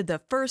stage to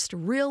the first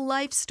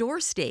real-life store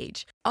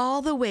stage,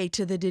 all the way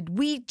to the did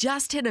we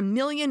just hit 1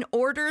 million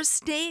orders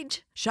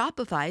stage.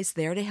 Shopify's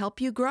there to help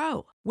you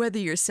grow. Whether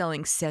you're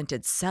selling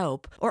scented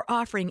soap or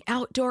offering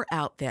outdoor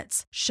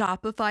outfits,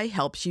 Shopify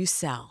helps you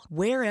sell.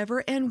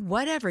 Wherever and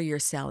whatever you're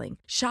selling,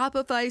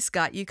 Shopify's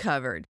got you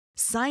covered.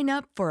 Sign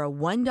up for a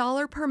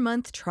 $1 per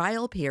month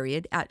trial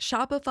period at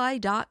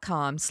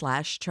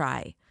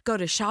shopify.com/try. Go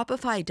to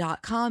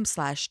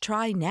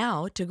shopify.com/try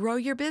now to grow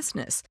your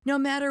business, no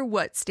matter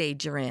what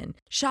stage you're in.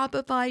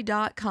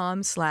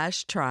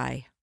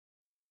 Shopify.com/try.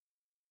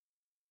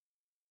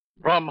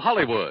 From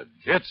Hollywood,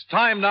 it's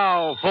time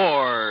now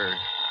for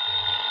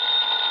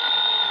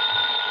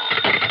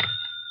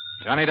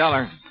Johnny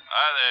Dollar.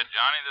 Hi there,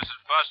 Johnny. This is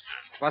Buster.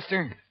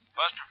 Buster?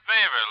 Buster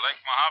Favor, Lake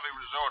Mojave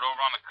Resort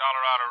over on the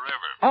Colorado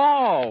River.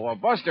 Oh, well,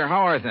 Buster,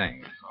 how are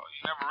things? Oh,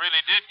 you never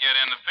really did get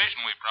in the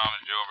fishing we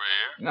promised you over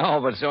here. No,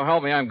 but so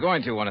help me, I'm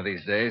going to one of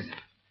these days.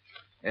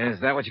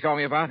 Is that what you called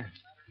me about?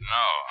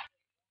 No.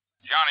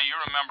 Johnny, you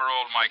remember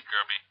old Mike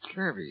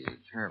Kirby?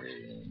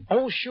 Kirby.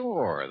 Oh,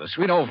 sure. The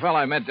sweet old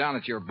fella I met down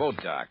at your boat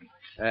dock.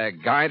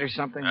 Guide or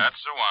something?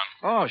 That's the one.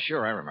 Oh,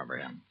 sure, I remember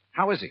him.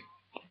 How is he?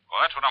 Well,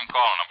 that's what I'm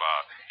calling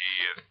about.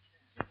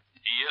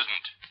 He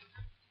isn't.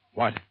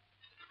 What?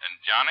 And,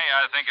 Johnny,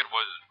 I think it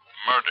was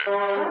murder.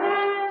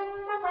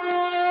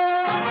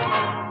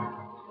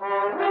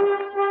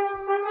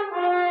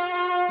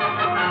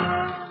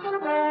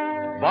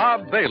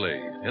 Bob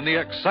Bailey in the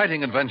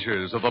exciting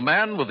adventures of the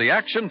man with the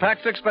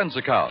action-packed expense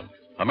account.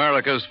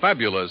 America's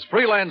fabulous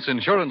freelance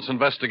insurance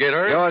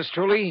investigator. Yours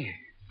truly,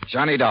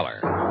 Johnny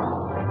Dollar.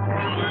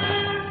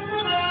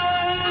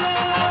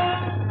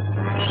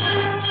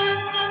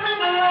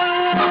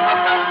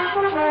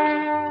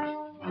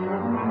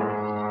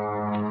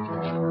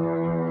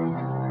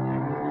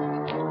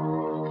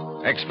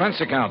 Expense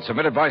account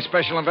submitted by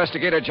Special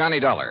Investigator Johnny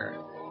Dollar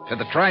to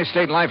the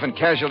Tri-State Life and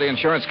Casualty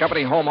Insurance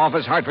Company, Home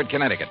Office, Hartford,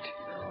 Connecticut.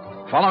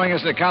 Following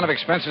is an account of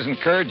expenses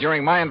incurred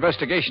during my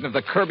investigation of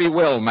the Kirby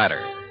Will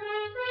matter.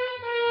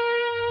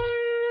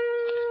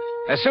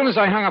 As soon as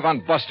I hung up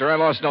on Buster, I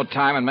lost no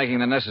time in making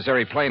the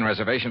necessary plane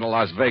reservation to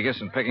Las Vegas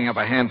and picking up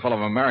a handful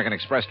of American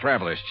Express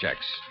traveler's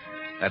checks.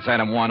 That's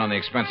item 1 on the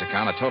expense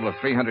account, a total of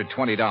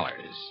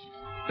 $320.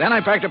 Then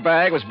I packed a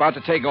bag, was about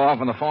to take off,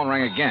 when the phone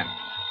rang again.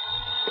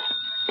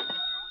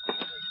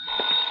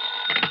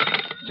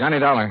 Johnny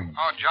Dollar.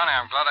 Oh, Johnny,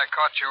 I'm glad I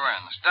caught you in.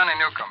 It's Danny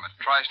Newcomb at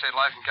Tri-State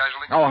Life and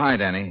Casualty. Oh, hi,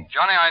 Danny.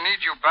 Johnny, I need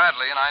you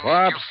badly, and I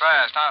need you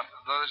fast. Now,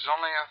 there's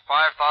only a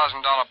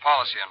 $5,000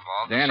 policy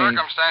involved. Danny, the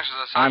circumstances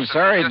are such I'm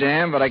sorry,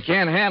 Dan, but I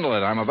can't handle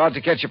it. I'm about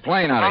to catch a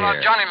plane out of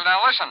here. No, Johnny,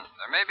 now listen.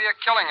 There may be a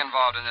killing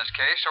involved in this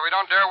case, so we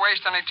don't dare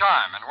waste any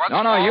time. And what's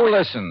No, more, you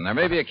listen. There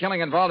may be a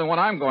killing involved in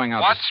what I'm going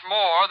out What's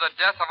more, the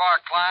death of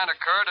our client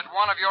occurred at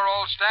one of your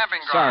old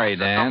stamping grounds. Sorry,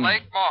 Dan. At the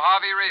Lake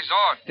Mojave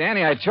Resort.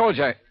 Danny, I told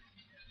you.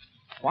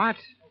 What?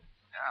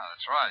 Yeah,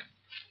 that's right.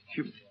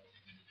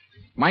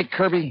 Mike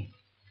Kirby?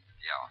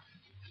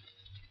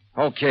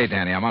 Yeah. Okay,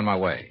 Danny, I'm on my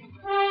way.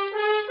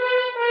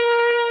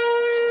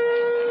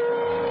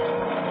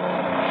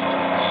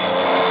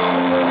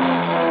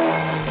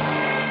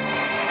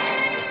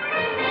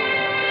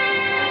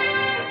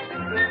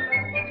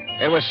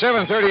 It was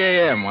 7:30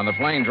 a.m. when the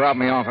plane dropped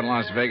me off in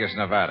Las Vegas,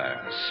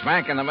 Nevada,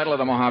 smack in the middle of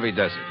the Mojave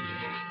Desert.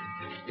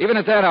 Even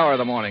at that hour of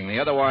the morning, the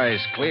otherwise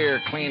clear,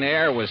 clean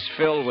air was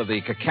filled with the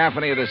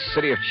cacophony of this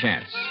city of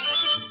chance.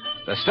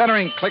 The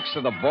stuttering clicks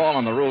of the ball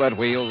on the roulette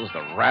wheels,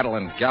 the rattle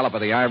and gallop of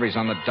the ivories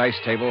on the dice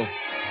table,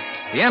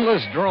 the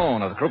endless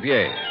drone of the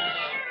croupiers,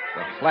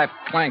 the flat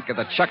clank of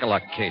the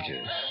chuck-a-luck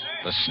cages,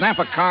 The snap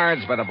of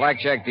cards by the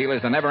blackjack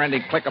dealers, the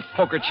never-ending click of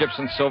poker chips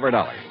and silver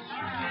dollars.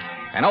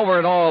 And over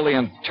it all, the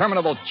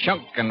interminable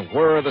chunk and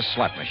whir of the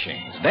slot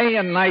machines, day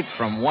and night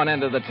from one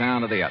end of the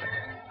town to the other.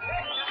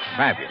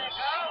 Fabulous.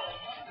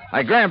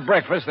 I grabbed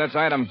breakfast, that's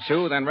item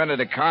 2, then rented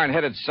a car and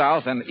headed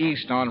south and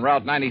east on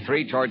Route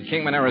 93 toward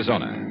Kingman,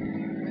 Arizona.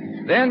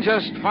 Then,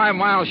 just 5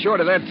 miles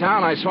short of that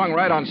town, I swung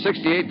right on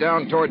 68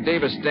 down toward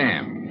Davis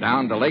Dam,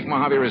 down to Lake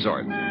Mojave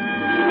Resort.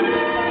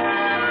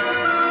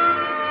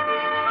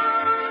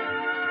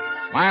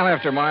 Mile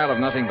after mile of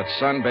nothing but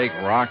sun-baked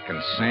rock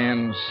and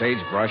sand,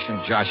 sagebrush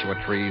and Joshua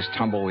trees,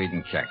 tumbleweed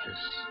and cactus.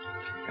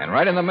 And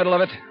right in the middle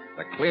of it,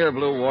 the clear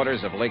blue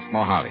waters of Lake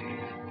Mojave.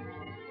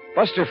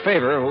 Buster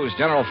Faber, who's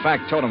general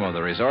factotum of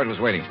the resort, was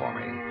waiting for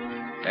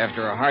me.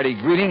 After a hearty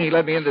greeting, he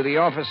led me into the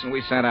office, and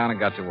we sat down and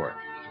got to work.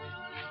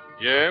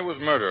 Yeah, it was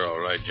murder, all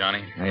right,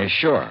 Johnny. Yeah,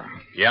 sure.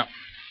 Yeah.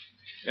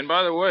 And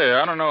by the way,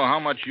 I don't know how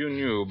much you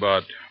knew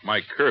about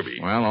Mike Kirby.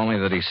 Well, only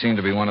that he seemed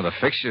to be one of the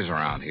fixtures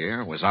around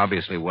here. Was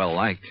obviously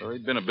well-liked. Well,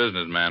 he'd been a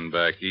businessman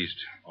back east.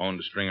 Owned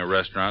a string of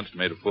restaurants,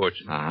 made a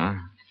fortune. Uh-huh.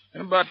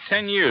 And about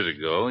 10 years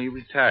ago, he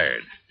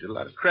retired. Did a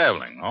lot of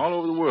traveling, all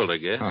over the world, I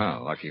guess.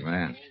 Oh, lucky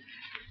man.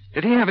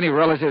 Did he have any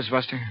relatives,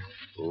 Buster?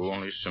 Oh,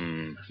 only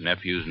some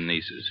nephews and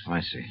nieces.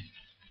 I see.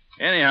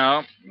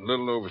 Anyhow, a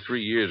little over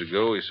 3 years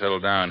ago, he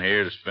settled down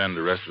here to spend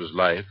the rest of his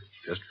life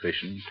just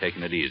fishing,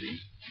 taking it easy.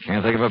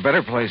 Can't think of a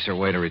better place or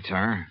way to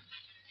retire.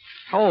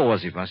 How old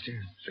was he, Buster?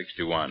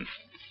 61.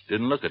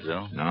 Didn't look it,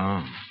 though.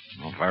 No.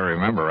 Well, if I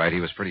remember right, he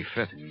was pretty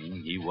fit.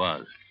 He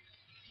was.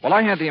 Well,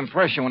 I had the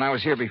impression when I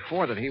was here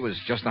before that he was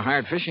just a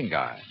hired fishing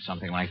guy,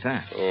 something like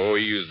that. Oh,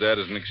 he used that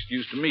as an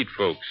excuse to meet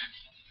folks.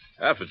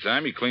 Half the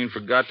time, he clean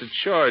forgot to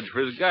charge for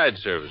his guide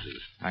services.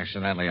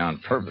 Accidentally on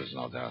purpose,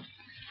 no doubt.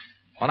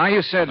 Well, now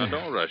you said... Now,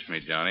 don't rush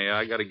me, Johnny.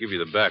 I got to give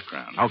you the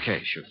background.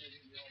 Okay, shoot.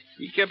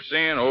 He kept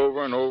saying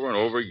over and over and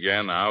over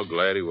again how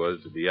glad he was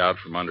to be out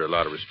from under a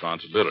lot of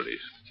responsibilities.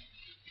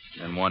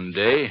 And one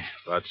day,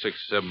 about 6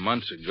 or 7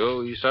 months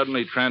ago, he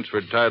suddenly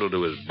transferred title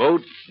to his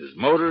boat, his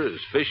motor,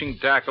 his fishing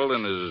tackle,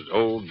 and his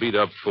old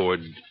beat-up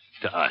Ford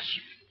to us.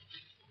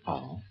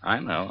 Oh? I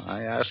know.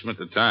 I asked him at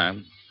the time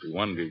if he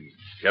wanted to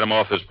get him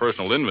off his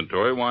personal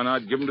inventory, why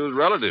not give him to his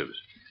relatives?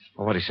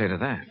 Well, what'd he say to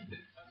that?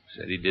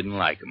 Said he didn't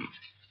like him.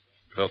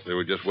 Felt they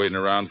were just waiting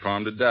around for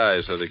him to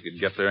die so they could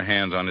get their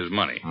hands on his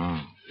money.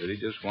 Oh. Said he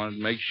just wanted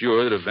to make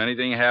sure that if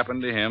anything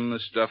happened to him, the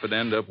stuff would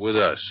end up with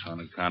us on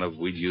account of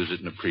we'd use it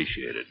and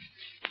appreciate it.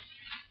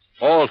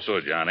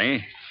 Also,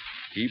 Johnny,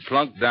 he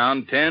plunked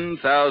down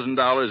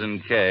 $10,000 in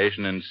cash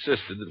and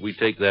insisted that we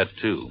take that,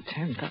 too.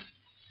 $10,000?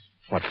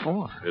 What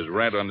for? His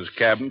rent on his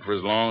cabin for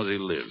as long as he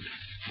lived.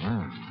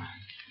 Wow.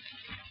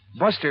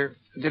 Buster,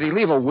 did he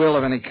leave a will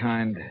of any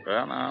kind?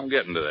 Well, now I'm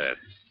getting to that.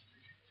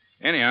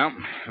 Anyhow,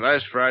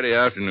 last Friday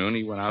afternoon,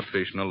 he went out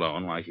fishing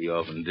alone like he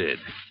often did.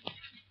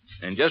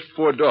 And just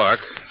before dark,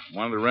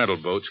 one of the rental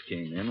boats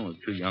came in with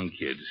 2 young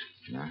kids.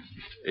 Yeah.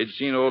 They'd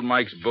seen old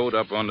Mike's boat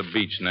up on the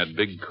beach in that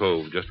big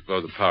cove just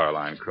above the power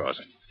line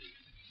crossing.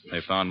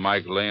 They found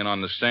Mike laying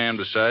on the sand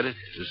beside it,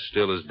 as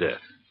still as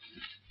death.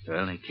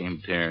 Well, they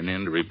came tearing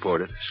in to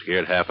report it,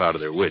 scared half out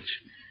of their wits.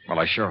 Well,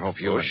 I sure hope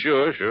you... Oh,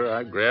 sure.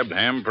 I grabbed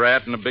Ham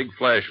Pratt and a big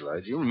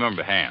flashlight. You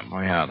remember Ham.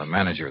 Oh, yeah, the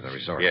manager of the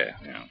resort. Yeah.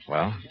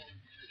 Well?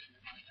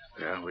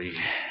 Well, we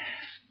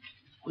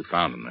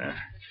found him there.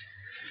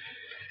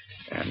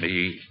 And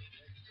he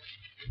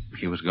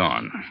was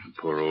gone,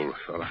 poor old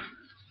fella.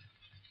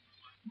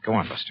 Go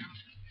on, Buster.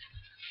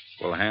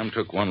 Well, Ham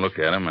took one look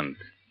at him, and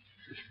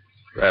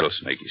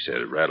rattlesnake, he said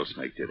it.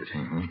 Rattlesnake did it.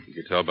 Mm-hmm. You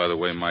could tell by the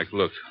way Mike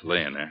looked,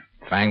 laying there.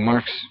 Fang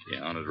marks?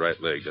 Yeah, on his right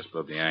leg, just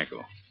above the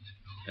ankle.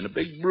 And a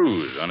big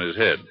bruise on his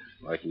head,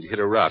 like he'd hit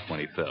a rock when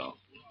he fell.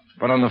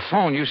 But on the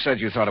phone, you said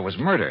you thought it was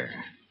murder.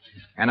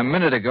 And a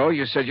minute ago,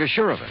 you said you're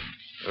sure of it.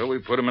 Well, we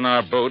put him in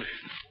our boat,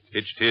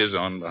 hitched his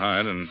on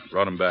behind, and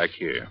brought him back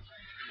here.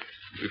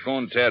 We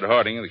phoned Tad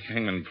Harding of the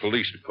Kingman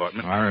Police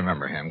Department. Oh, I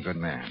remember him. Good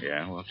man.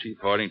 Yeah, well, Chief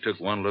Harding took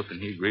one look, and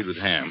he agreed with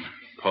Ham.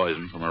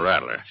 Poison from a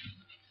rattler.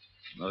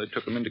 Well, they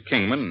took him into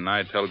Kingman, and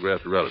I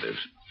telegraphed the relatives.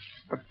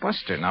 But,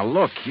 Buster, now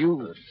look,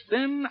 you...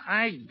 Then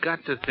I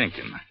got to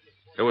thinking.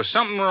 There was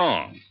something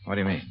wrong. What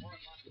do you mean?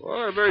 Well,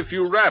 there are very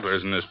few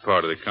rattlers in this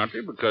part of the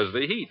country because of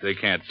the heat. They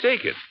can't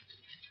take it.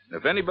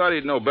 If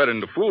anybody'd know better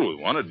than to fool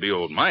with one, it'd be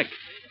old Mike.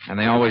 And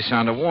they always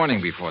sound a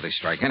warning before they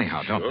strike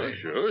anyhow, don't they?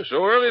 Sure.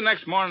 So early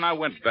next morning, I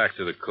went back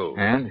to the cove.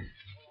 And?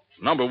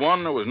 Number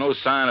one, there was no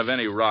sign of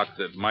any rock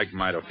that Mike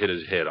might have hit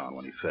his head on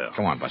when he fell.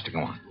 Go on, Buster, go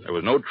on. There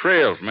was no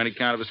trail from any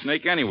kind of a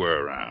snake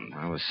anywhere around.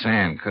 Well, the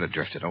sand could have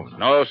drifted over them.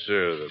 No,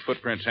 sir. The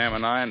footprints Ham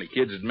and I and the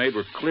kids had made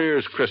were clear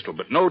as crystal,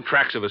 but no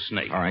tracks of a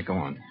snake. All right, go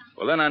on.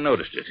 Well, then I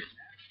noticed it.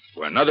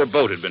 Where another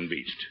boat had been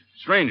beached.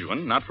 Strange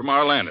one, not from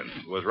our landing.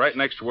 It was right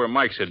next to where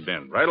Mike's had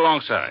been, right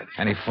alongside.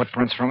 Any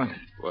footprints from it?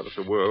 Well, if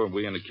there were,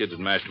 we and the kids had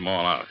mashed them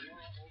all out.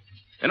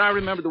 Then I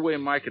remembered the way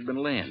Mike had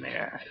been laying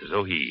there, as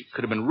though he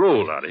could have been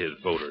rolled out of his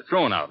boat or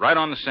thrown out right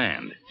on the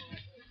sand.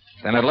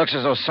 Then it looks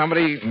as though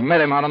somebody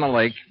met him out on the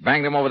lake,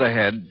 banged him over the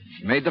head,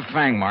 made the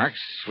fang marks,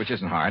 which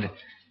isn't hard,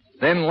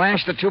 Then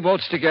lashed the two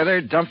boats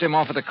together, dumped him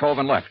off at the cove,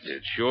 and left.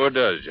 It sure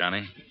does,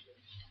 Johnny.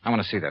 I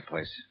want to see that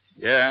place.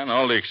 Yeah, and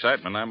all the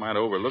excitement, I might have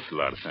overlooked a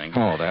lot of things.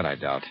 Oh, that I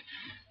doubt.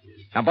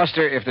 Now,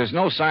 Buster, if there's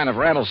no sign of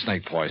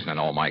rattlesnake poison in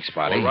old Mike's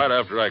body... Well, right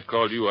after I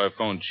called you, I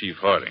phoned Chief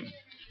Harding.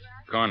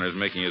 Coroner's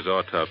making his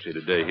autopsy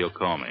today. He'll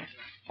call me.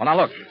 Well, now,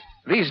 look.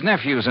 These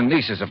nephews and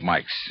nieces of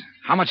Mike's,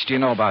 how much do you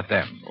know about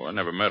them? Oh, I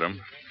never met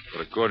them.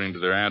 But according to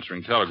their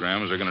answering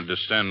telegrams, they're going to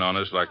descend on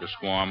us like a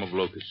swarm of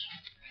locusts.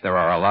 There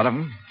are a lot of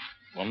them?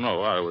 Well,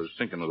 no, I was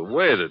thinking of the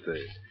way that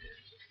they...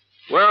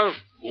 Well,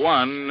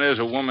 one, there's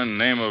a woman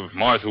named of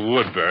Martha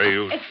Woodbury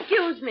who...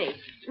 Excuse me.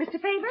 Mr.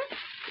 Faber?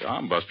 Yeah,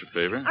 I'm Buster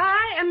Faber.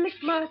 I am Miss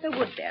Martha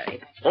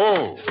Woodbury.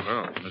 Oh,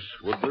 well, Miss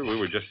Woodbury, we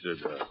were just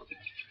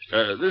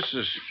this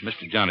is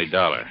Mr. Johnny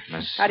Dollar.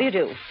 How do you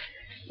do?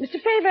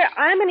 Mr. Faber,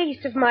 I'm a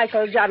niece of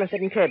Michael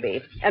Jonathan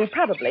Kirby, and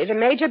probably the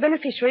major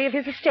beneficiary of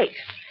his estate.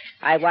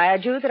 I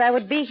wired you that I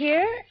would be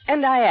here,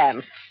 and I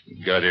am.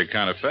 You got here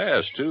kind of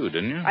fast, too,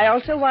 didn't you? I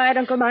also wired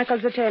Uncle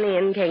Michael's attorney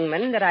in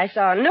Kingman that I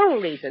saw no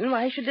reason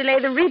why I should delay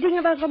the reading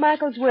of Uncle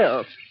Michael's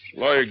will.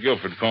 Lawyer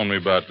Guilford phoned me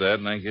about that,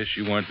 and I guess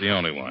you weren't the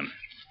only one.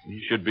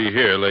 You should be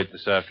here late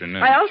this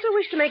afternoon. I also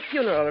wish to make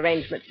funeral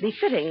arrangements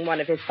befitting one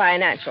of his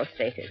financial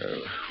status.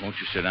 Won't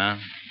you sit down?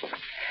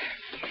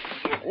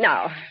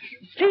 Now,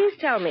 please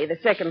tell me the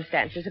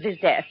circumstances of his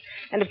death.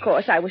 And, of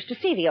course, I wish to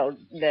see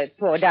the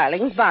poor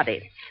darling's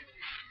body.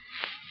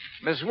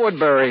 Miss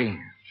Woodbury.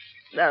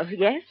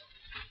 Yes?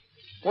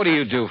 What do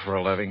you do for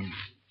a living?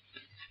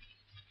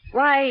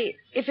 Why,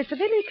 if it's of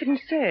any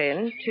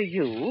concern to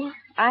you,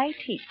 I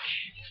teach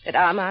at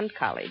Armand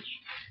College.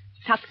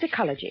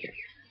 Toxicology.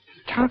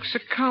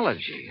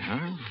 Toxicology,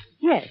 huh?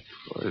 Yes.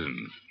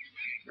 Poison.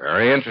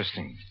 Very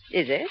interesting.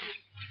 Is it?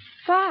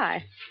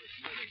 Why?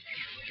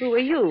 Who are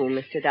you,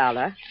 Mr.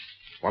 Dollar?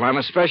 Well, I'm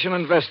a special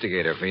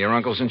investigator for your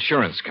uncle's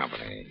insurance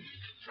company.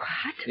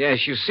 What?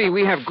 Yes, you see,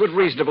 we have good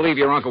reason to believe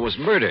your uncle was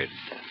murdered.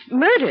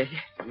 Murdered?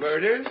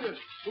 Murdered?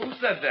 Who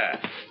said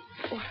that?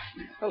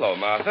 Hello,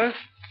 Martha.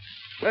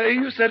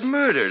 You said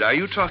murdered. Are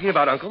you talking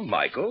about Uncle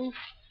Michael?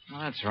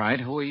 Well, that's right.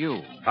 Who are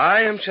you?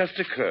 I am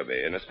Chester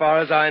Kirby, and as far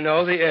as I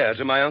know, the heir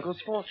to my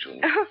uncle's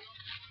fortune.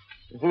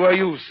 Who are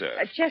you, sir?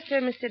 Chester,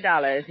 Mr.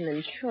 Dollar is an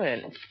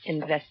insurance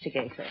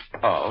investigator.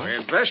 Oh.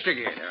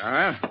 Investigator,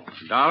 huh?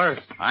 Dollar,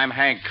 I'm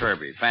Hank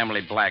Kirby,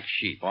 family black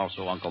sheep,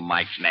 also Uncle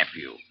Mike's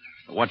nephew.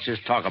 What's this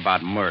talk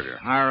about murder?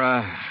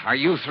 Are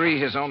you three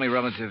his only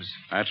relatives?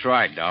 That's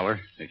right, Dollar,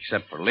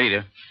 except for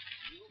Lita.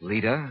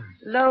 Lita?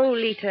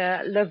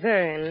 Lolita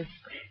Laverne.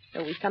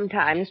 Though we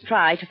sometimes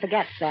try to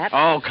forget that.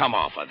 Oh, come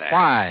off of that.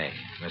 Why,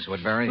 Miss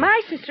Woodbury?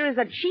 My sister is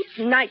a cheap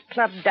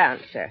nightclub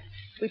dancer.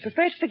 We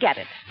prefer to forget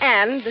it.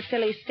 And the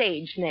silly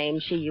stage name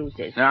she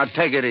uses. Now,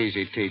 take it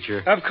easy, teacher.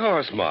 Of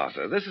course,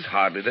 Martha. This is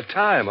hardly the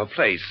time or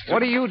place. What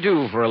do you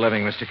do for a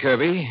living, Mr.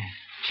 Kirby?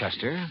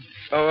 Chester?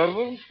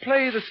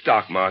 Play the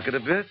stock market a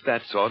bit,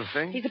 that sort of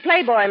thing. He's a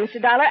playboy,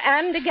 Mr. Dollar,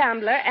 and a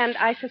gambler, and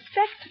I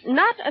suspect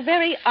not a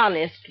very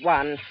honest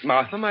one.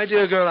 Martha, my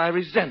dear girl, I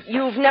resent...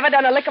 You've never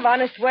done a lick of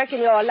honest work in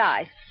your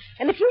life.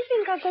 And if you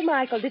think Uncle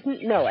Michael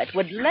didn't know it,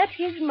 would let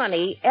his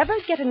money ever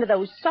get into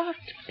those soft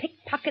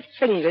pickpocket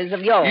fingers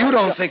of yours... You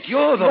don't think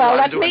you're the well, one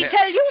let doing me it.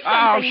 tell you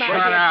something, Oh,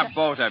 shut up,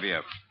 both of you.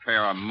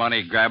 Pair of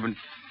money grabbing.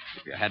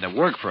 If you had to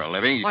work for a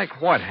living...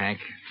 Like what, Hank?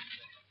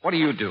 What do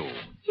you do?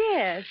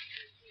 Yes.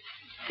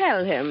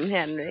 Tell him,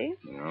 Henry.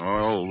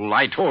 Oh,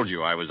 I told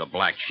you I was the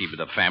black sheep of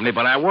the family,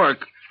 but I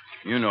work.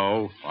 You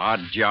know,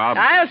 odd job.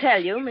 I'll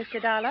tell you, Mr.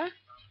 Dollar.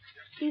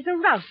 He's a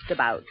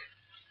roustabout.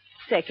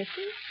 Circuses,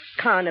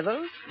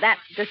 carnivals, that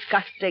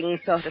disgusting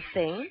sort of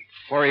thing.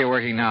 Where are you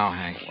working now,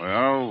 Hank?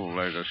 Well,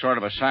 there's a sort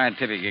of a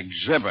scientific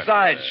exhibit.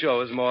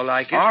 Sideshow is more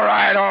like it. All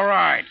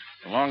right.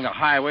 Along the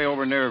highway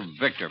over near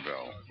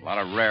Victorville. A lot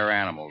of rare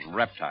animals,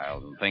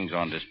 reptiles, and things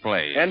on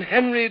display. And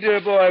Henry, dear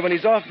boy, when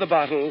he's off the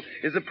bottle,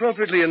 is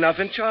appropriately enough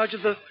in charge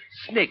of the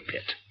snake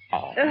pit.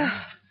 Oh.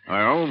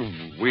 Well,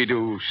 we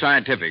do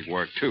scientific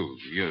work, too.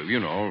 You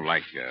know,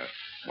 like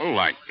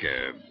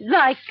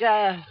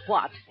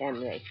what,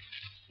 Henry?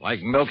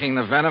 Like milking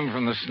the venom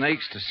from the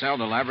snakes to sell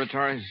to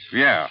laboratories?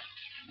 Yeah.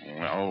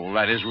 Well,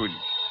 that is...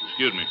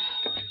 Excuse me.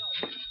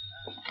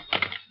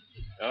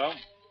 Hello?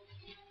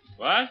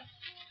 What?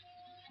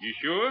 You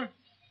sure?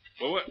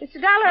 Well, Mr.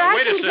 Dollar, now, I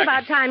wait a think it's second.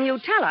 about time you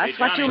tell us Hey,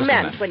 what Johnny. you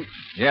meant when...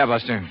 Yeah,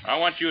 Buster. I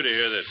want you to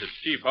hear this. It's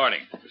Chief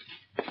Harding.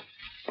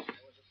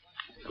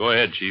 Go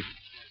ahead, Chief.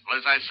 Well,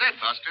 as I said,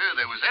 Buster,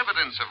 there was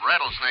evidence of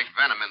rattlesnake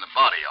venom in the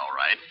body, all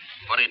right.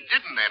 But it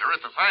didn't enter at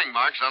the fang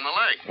marks on the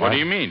leg. What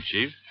do you mean,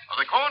 Chief? Well,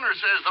 the coroner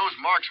says those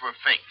marks were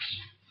fakes.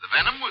 The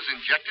venom was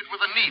injected with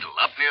a needle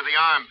up near the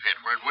armpit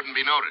where it wouldn't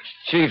be noticed.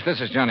 Chief,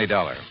 this is Johnny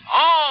Dollar.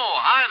 Oh,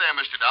 hi there,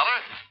 Mr. Dollar.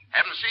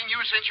 Haven't seen you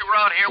since you were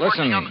out here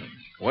working on the...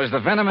 Was the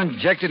venom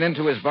injected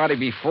into his body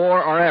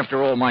before or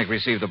after old Mike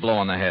received the blow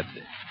on the head?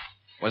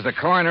 Was the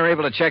coroner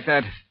able to check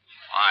that?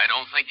 I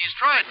don't think he's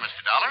tried,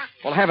 Mr. Dollar.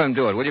 Well, have him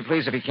do it, will you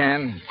please, if he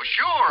can? Well,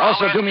 sure.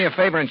 Also, do me a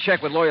favor and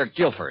check with Lawyer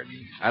Guilford.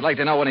 I'd like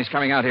to know when he's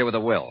coming out here with a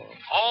will.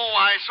 Oh,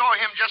 I saw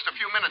him just a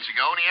few minutes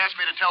ago, and he asked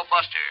me to tell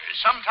Buster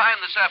sometime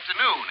this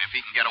afternoon if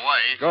he can get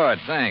away. Good,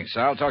 thanks.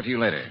 I'll talk to you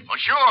later.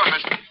 Well, sure,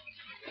 Mr.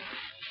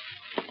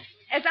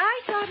 As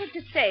I started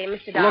to say,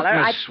 Mr. Look,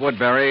 Dollar, Miss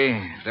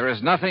Woodbury, there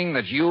is nothing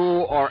that you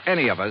or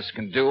any of us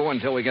can do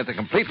until we get the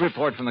complete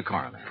report from the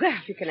coroner. Well,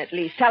 you can at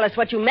least tell us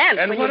what you meant.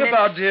 And when what you meant...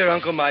 about dear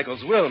Uncle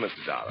Michael's will,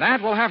 Mr. Dollar?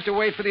 That will have to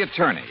wait for the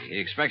attorney. He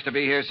expects to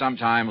be here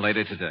sometime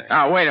later today.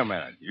 Now, wait a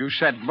minute. You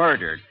said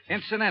murdered.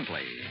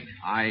 Incidentally,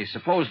 I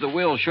suppose the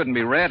will shouldn't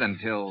be read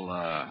until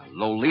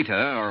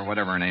Lolita, or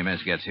whatever her name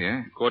is, gets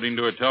here. According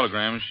to her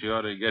telegram, she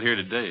ought to get here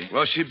today.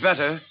 Well, she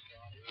better.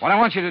 What I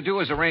want you to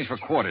do is arrange for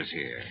quarters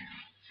here.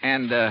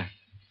 And,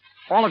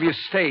 all of you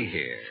stay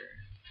here.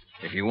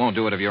 If you won't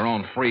do it of your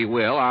own free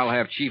will, I'll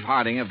have Chief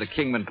Harding of the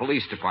Kingman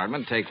Police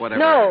Department take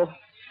whatever...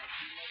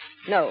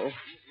 No.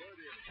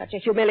 Such a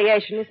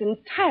humiliation is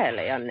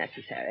entirely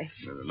unnecessary.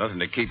 There's nothing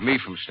to keep me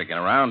from sticking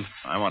around.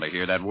 I want to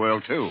hear that will,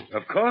 too.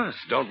 Of course.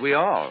 Don't we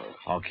all?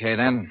 Okay,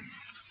 then.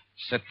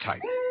 Sit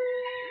tight.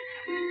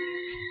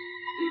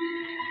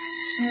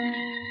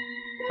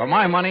 For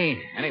my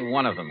money, any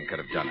one of them could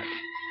have done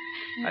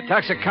it. A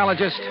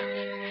toxicologist,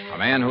 a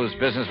man whose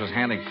business was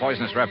handling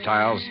poisonous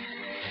reptiles,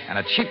 and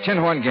a cheap tin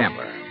horn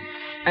gambler,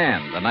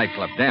 and the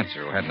nightclub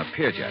dancer who hadn't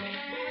appeared yet.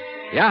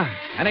 Yeah,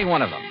 any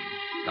one of them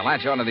to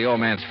latch onto the old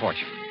man's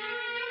fortune.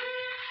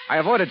 I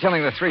avoided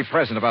telling the three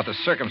present about the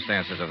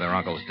circumstances of their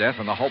uncle's death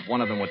in the hope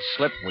one of them would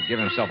give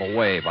himself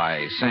away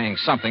by saying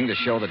something to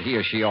show that he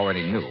or she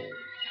already knew.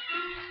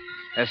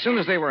 As soon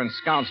as they were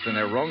ensconced in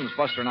their rooms,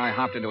 Buster and I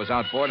hopped into his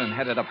outboard and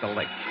headed up the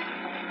lake.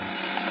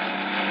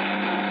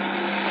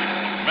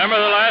 Remember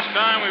the last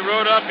time we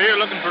rode up here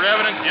looking for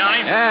evidence,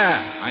 Johnny?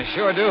 Yeah, I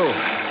sure do.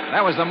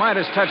 That was the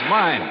Midas touch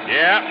mine.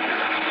 Yeah.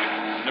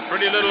 The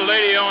pretty little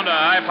lady owned a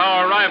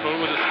high-power rifle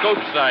with a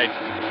scope sight.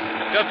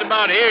 Just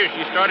about here,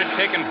 she started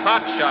taking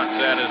pot shots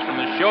at us from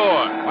the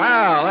shore.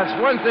 Wow, that's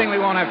one thing we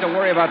won't have to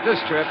worry about this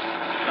trip.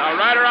 Now,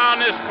 right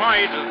around this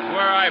point is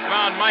where I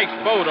found Mike's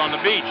boat on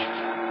the beach.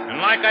 And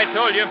like I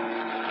told you,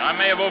 I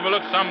may have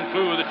overlooked some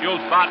clue that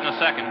you'll spot in a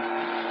second.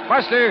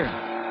 Buster.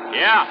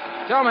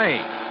 Yeah? Tell me,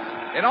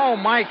 did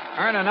old Mike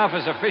earn enough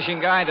as a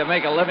fishing guide to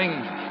make a living?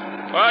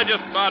 Well,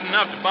 just about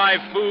enough to buy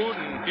food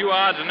and a few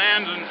odds and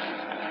ends and...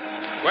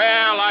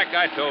 Well, like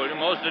I told you,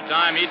 most of the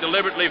time he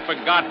deliberately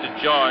forgot to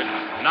charge,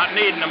 not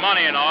needing the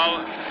money and all.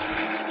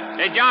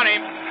 Hey, Johnny,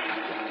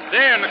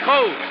 there in the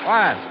cove.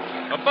 What?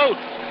 A boat,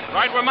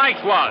 right where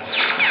Mike's was.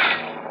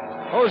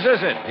 Whose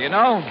is it? Do you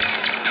know?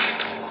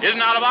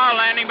 Isn't out of our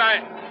landing by...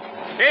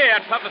 Hey,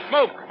 that puff of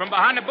smoke from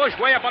behind the bush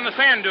way up on the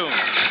sand dune.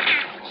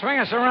 Swing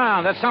us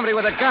around. That's somebody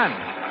with a gun.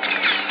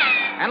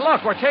 And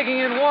look, we're taking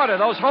in water,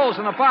 those holes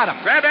in the bottom.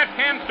 Grab that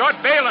can, start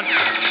bailing.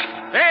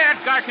 Hey,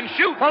 that guy can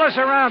shoot. Pull us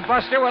around,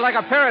 Buster. We're like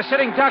a pair of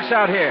sitting ducks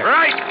out here.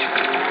 Right.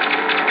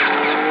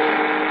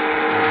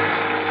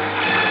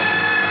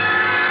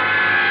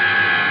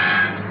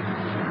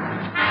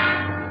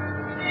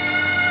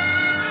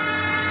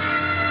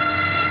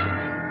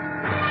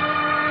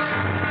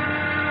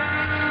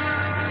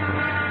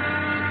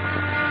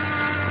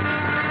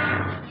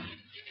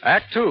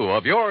 Act Two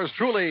of yours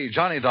truly,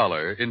 Johnny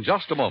Dollar, in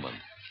just a moment.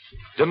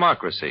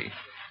 Democracy.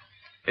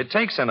 It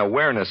takes an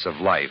awareness of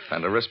life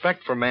and a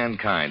respect for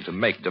mankind to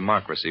make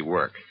democracy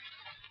work.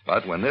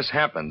 But when this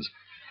happens,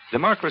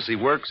 democracy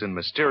works in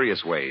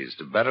mysterious ways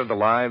to better the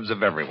lives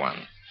of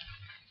everyone.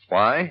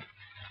 Why?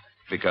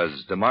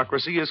 Because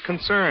democracy is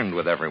concerned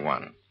with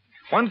everyone.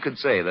 One could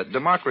say that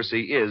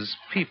democracy is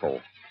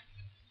people.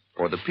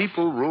 For the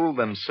people rule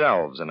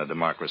themselves in a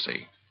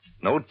democracy.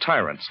 No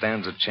tyrant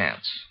stands a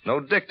chance. No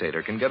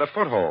dictator can get a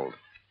foothold.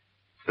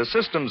 The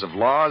systems of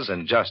laws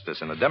and justice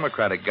in a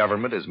democratic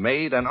government is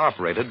made and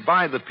operated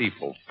by the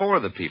people, for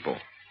the people.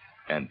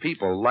 And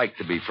people like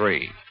to be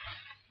free.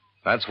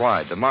 That's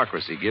why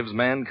democracy gives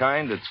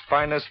mankind its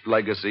finest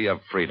legacy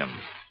of freedom.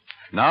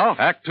 Now,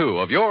 Act Two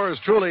of yours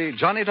truly,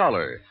 Johnny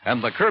Dollar,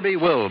 and the Kirby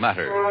Will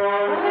Matter.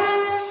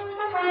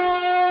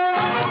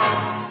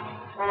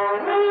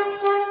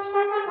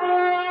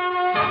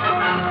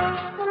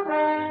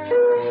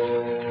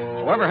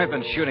 Whoever had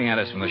been shooting at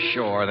us from the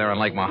shore there on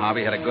Lake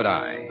Mojave had a good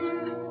eye.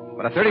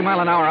 But a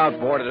 30-mile-an-hour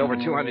outboard at over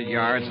 200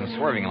 yards and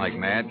swerving like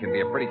mad can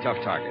be a pretty tough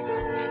target.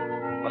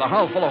 With a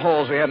hull full of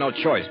holes, we had no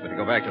choice but to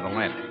go back to the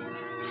landing.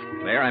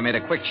 There, I made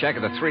a quick check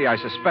of the three I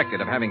suspected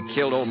of having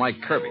killed old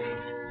Mike Kirby.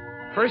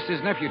 First,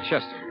 his nephew,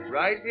 Chester.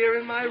 Right here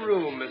in my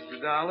room,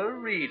 Mr. Dollar,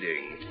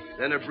 reading.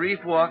 Then a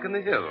brief walk in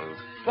the hills.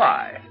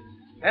 Why?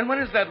 And when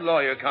is that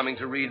lawyer coming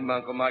to read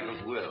Uncle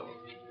Michael's will?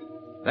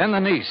 Then the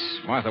niece,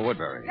 Martha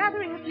Woodbury.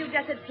 Gathering a few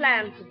desert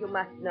plants, as you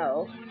must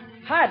know.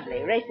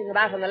 Hardly racing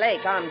about on the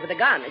lake armed with a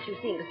gun, as you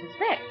seem to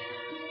suspect.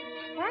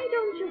 Why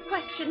don't you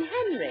question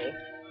Henry?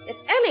 If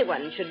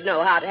anyone should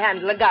know how to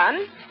handle a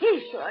gun,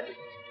 he should.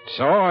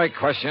 So I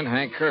questioned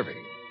Hank Kirby.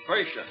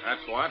 Patient,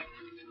 that's what.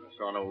 I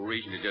saw no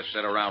reason to just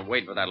sit around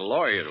waiting for that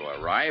lawyer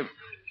to arrive.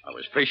 I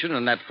was fishing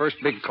in that first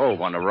big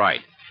cove on the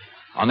right.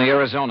 On the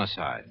Arizona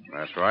side.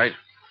 That's right.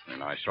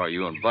 And I saw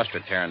you and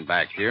Buster tearing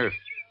back here.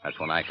 That's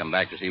when I come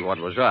back to see what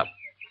was up.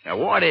 Now,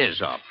 what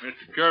is up?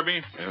 Mr.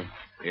 Kirby?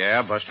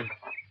 Yeah, Buster?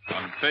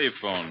 On the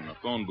payphone, the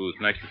phone booth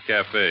next to the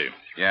cafe.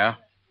 Yeah?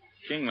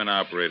 Kingman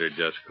operator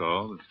just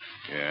called.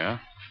 Yeah?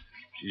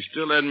 She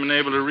still hadn't been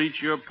able to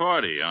reach your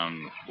party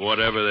on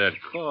whatever that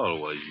call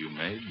was you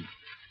made.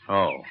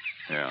 Oh,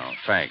 yeah,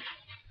 thanks.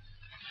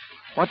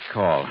 What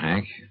call,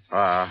 Hank?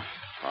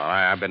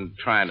 I've been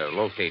trying to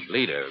locate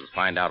Lita and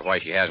find out why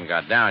she hasn't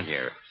got down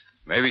here.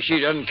 Maybe she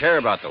doesn't care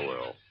about the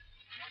will.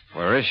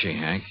 Where is she,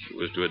 Hank? It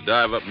was to a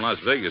dive up in Las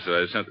Vegas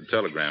that I sent the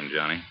telegram,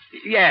 Johnny.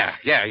 Yeah.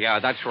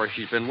 That's where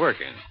she's been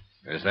working.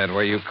 Is that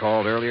where you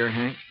called earlier,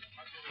 Hank?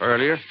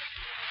 Earlier?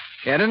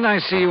 Yeah, didn't I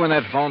see you in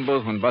that phone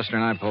booth when Buster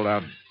and I pulled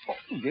out? Oh,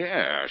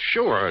 yeah,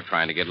 sure.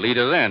 Trying to get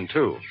Lita then,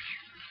 too.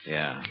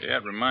 Yeah. Yeah,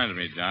 it reminds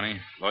me, Johnny.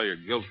 Lawyer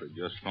Guilford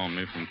just phoned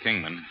me from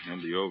Kingman.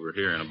 He'll be over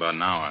here in about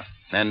an hour.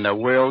 Then the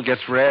will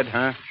gets read,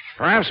 huh?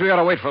 Perhaps we ought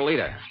to wait for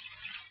Lita.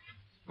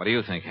 What do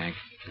you think, Hank?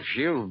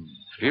 She'll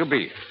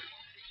be here.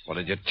 Well,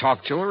 did you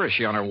talk to her? Is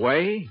she on her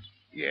way?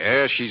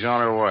 Yeah, she's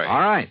on her way. All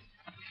right.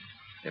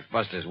 If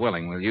Buster's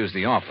willing, we'll use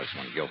the office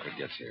when Guilford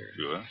gets here.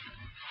 Sure.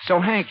 So,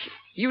 Hank,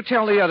 you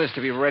tell the others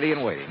to be ready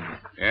and waiting.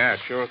 Yeah,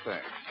 sure thing.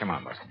 Come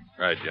on, Buster.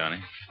 Right, Johnny.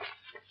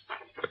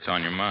 What's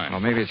on your mind?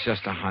 Well, maybe it's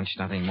just a hunch,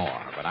 nothing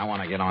more. But I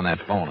want to get on that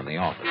phone in the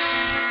office.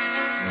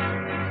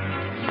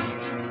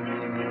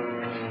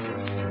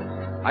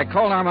 I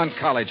called Armand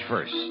College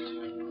first.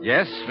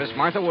 Yes, Miss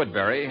Martha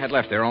Woodbury had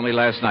left there only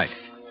last night.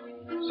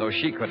 So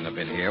she couldn't have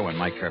been here when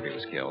Mike Kirby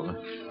was killed.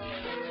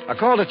 A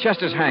call to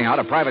Chester's Hangout,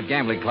 a private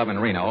gambling club in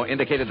Reno,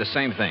 indicated the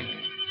same thing.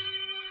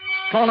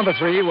 Call number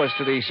 3 was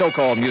to the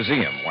so-called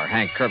museum where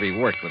Hank Kirby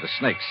worked with the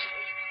Snakes,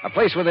 a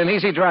place within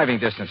easy driving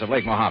distance of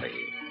Lake Mojave.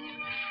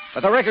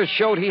 But the records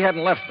showed he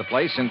hadn't left the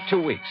place in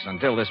 2 weeks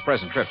until this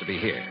present trip to be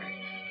here.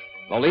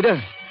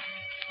 Lolita?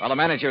 Well, the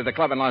manager of the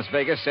club in Las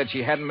Vegas said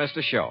she hadn't missed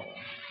a show.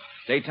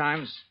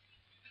 Daytimes?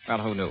 Well,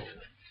 who knew?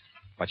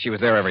 But she was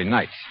there every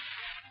night.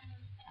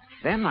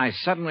 Then I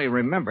suddenly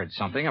remembered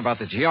something about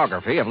the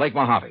geography of Lake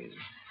Mojave.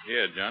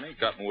 Yeah, Johnny.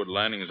 Cottonwood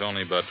Landing is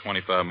only about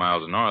 25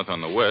 miles north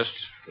on the west,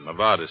 the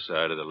Nevada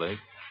side of the lake.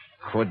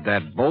 Could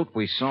that boat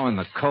we saw in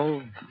the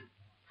cove?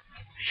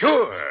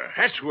 Sure.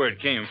 That's where it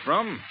came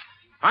from.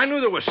 I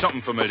knew there was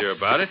something familiar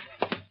about it.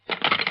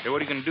 Hey,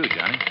 what are you going to do,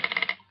 Johnny?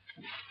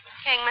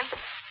 Kingman.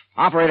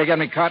 Operator, get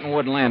me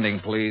Cottonwood Landing,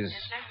 please.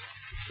 Yes, sir.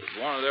 It's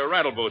one of their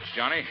rental boats,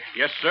 Johnny.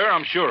 Yes, sir,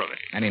 I'm sure of it.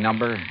 Any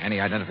number? Any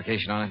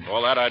identification on it?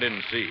 All that I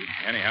didn't see.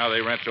 Anyhow,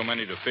 they rent so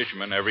many to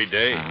fishermen every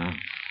day. Uh-huh.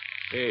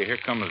 Hey, here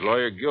comes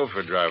Lawyer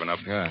Guilford driving up.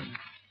 Good.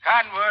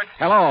 Cottonwood.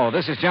 Hello,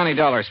 this is Johnny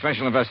Dollar,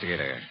 special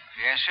investigator.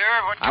 Yes,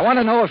 sir. What? I want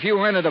to know if you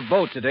rented a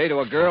boat today to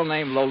a girl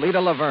named Lolita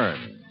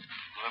Laverne.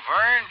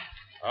 Laverne?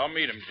 I'll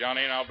meet him,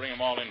 Johnny, and I'll bring them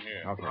all in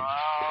here. Okay.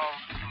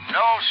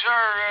 No,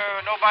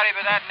 sir. Nobody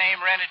by that name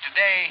rented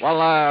today.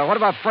 Well, what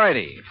about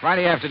Friday?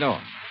 Friday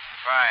afternoon.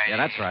 Friday? Yeah,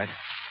 that's right.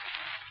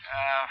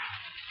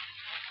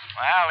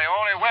 Well, the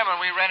only women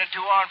we rented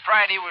to on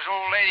Friday was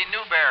old lady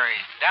Newberry,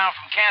 down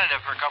from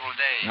Canada for a couple of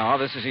days. No,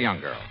 this is a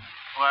young girl.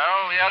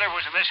 Well, the other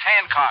was a Miss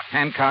Hancock.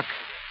 Hancock?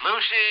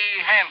 Lucy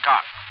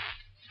Hancock.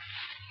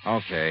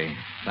 Okay.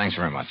 Thanks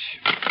very much.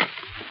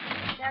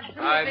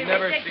 I've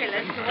never seen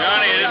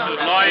Johnny, this is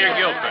Lawyer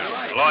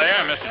Guilford.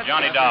 Lawyer, Mr.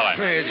 Johnny Dollar.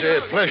 It's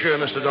a pleasure,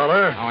 Mr.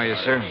 Dollar. How are you,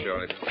 sir?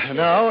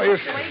 Now,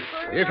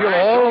 if you'll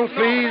all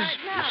please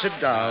sit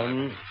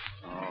down.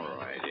 All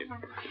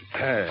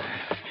right.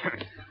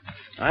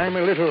 I'm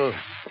a little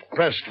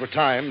pressed for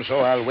time, so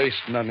I'll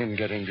waste none in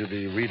getting to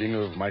the reading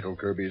of Michael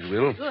Kirby's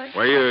will. Good.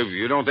 Well,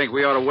 you don't think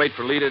we ought to wait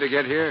for Lita to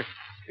get here?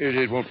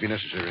 It won't be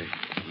necessary.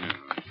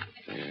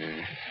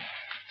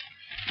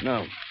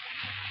 Now,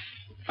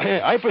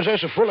 I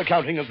possess a full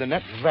accounting of the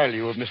net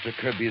value of Mr.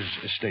 Kirby's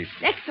estate.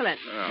 Excellent.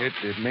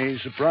 It may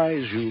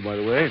surprise you, by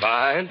the way.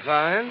 Fine.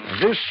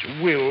 This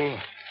will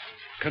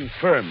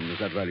confirms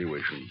that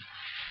valuation.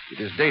 It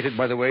is dated,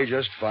 by the way,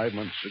 just 5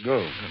 months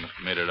ago.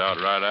 Made it out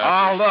right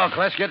after. Oh, look,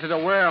 let's get to the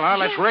will. Now,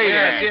 let's read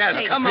it.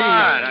 Yes, come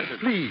on.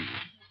 Please.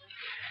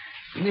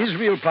 His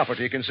real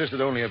property consisted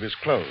only of his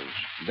clothes,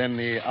 then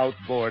the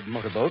outboard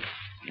motorboat,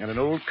 and an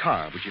old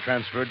car which he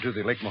transferred to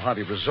the Lake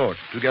Mojave Resort,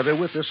 together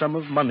with a sum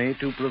of money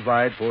to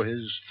provide for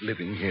his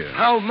living here.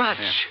 How much?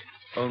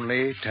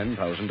 Only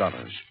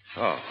 $10,000.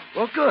 Oh,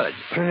 well, good.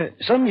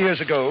 Some years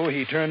ago,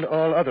 he turned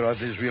all other of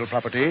his real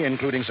property,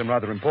 including some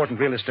rather important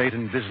real estate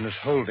and business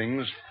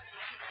holdings,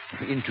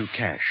 into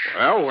cash.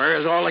 Well, where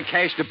is all the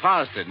cash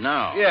deposited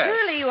now? Yes.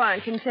 Surely you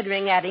aren't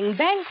considering adding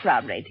bank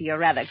robbery to your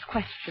rather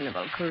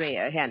questionable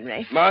career,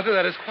 Henry. Martha,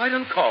 that is quite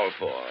uncalled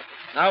for.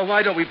 Now,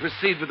 why don't we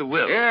proceed with the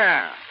will?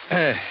 Yeah.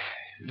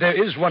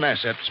 There is one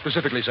asset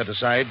specifically set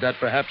aside that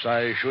perhaps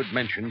I should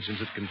mention since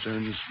it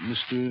concerns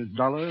Mr.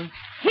 Dollar.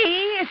 He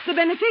is the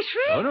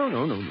beneficiary? Oh, no.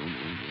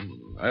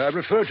 I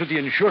refer to the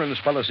insurance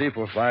policy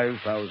for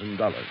 $5,000.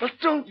 Well,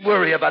 don't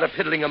worry about a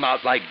piddling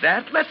amount like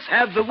that. Let's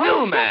have the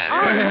will,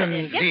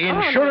 man. The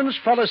insurance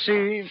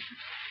policy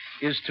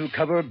is to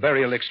cover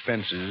burial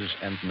expenses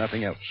and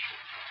nothing else.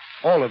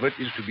 All of it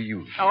is to be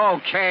used.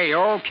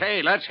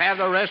 Okay. Let's have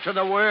the rest of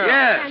the will.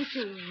 Yes. Can't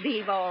you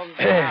leave all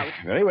that out?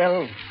 Very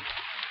well.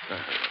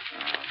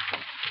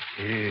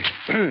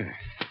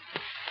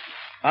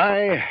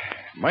 I,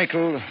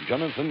 Michael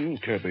Jonathan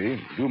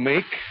Kirby, do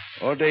make,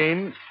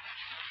 ordain,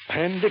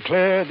 and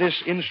declare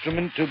this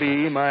instrument to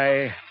be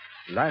my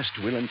last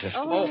will and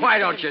testament. Oh, why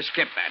don't you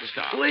skip that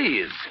stuff?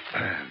 Please.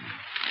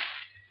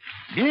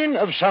 Being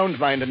of sound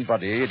mind and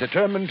body,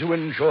 determined to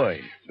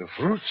enjoy the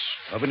fruits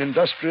of an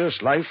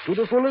industrious life to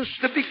the fullest.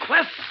 The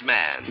bequests,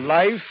 man.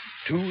 Life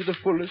to the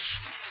fullest.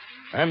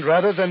 And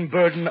rather than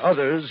burden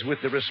others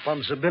with the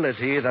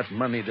responsibility that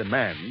money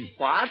demands.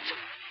 What?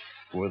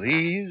 For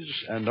these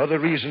and other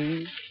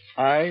reasons,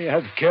 I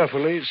have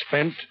carefully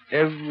spent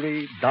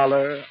every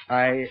dollar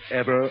I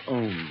ever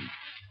owned.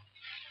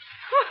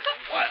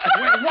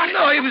 What?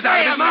 No, he was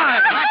out of his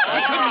mind. I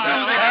couldn't do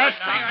that.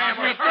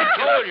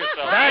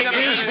 That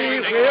is the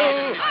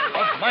will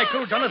of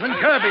Michael Jonathan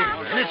Kirby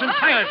in its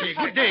entirety.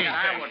 Good day.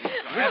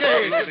 Good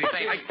day.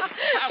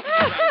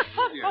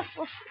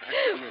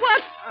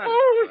 What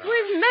fools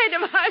we've made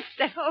of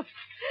ourselves.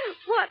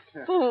 What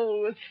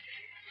fools.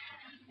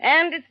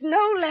 And it's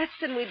no less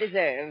than we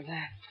deserve.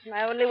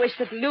 I only wish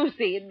that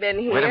Lucy had been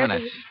here. Wait a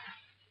minute.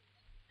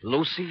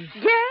 Lucy?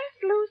 Yes,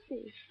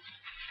 Lucy.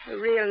 Her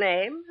real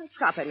name, her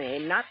proper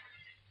name, not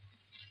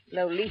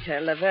Lolita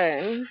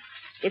Laverne.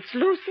 It's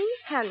Lucy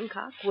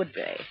Hancock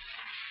Woodbury.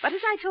 But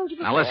as I told you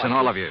before... Now listen,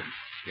 all of you.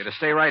 You're to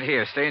stay right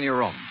here. Stay in your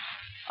room.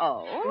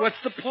 Oh? What's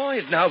the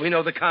point? Now we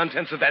know the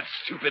contents of that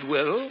stupid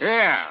will.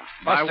 Yeah.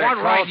 Buster, By what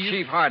call right, you-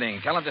 Chief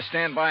Harding? Tell him to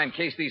stand by in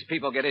case these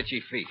people get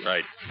itchy feet.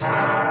 Right.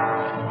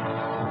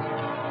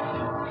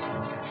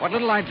 What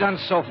little I'd done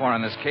so far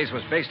in this case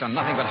was based on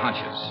nothing but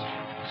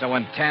hunches. So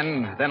when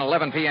 10, then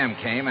 11 p.m.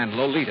 came and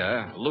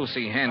Lolita,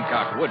 Lucy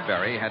Hancock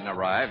Woodbury, hadn't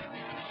arrived,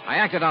 I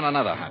acted on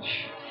another hunch.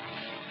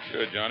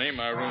 Sure, Johnny.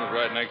 My room is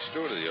right next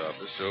door to the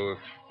office, so if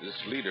this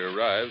leader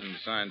arrives and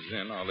signs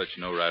in, I'll let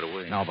you know right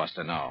away. No,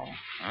 Buster, no.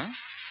 Huh?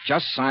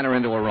 Just sign her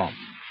into a room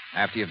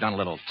after you've done a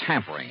little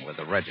tampering with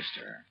the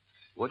register.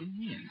 What do you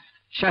mean?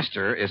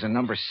 Chester is in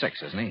number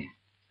 6, isn't he?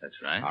 That's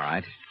right. All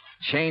right.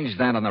 Change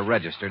that on the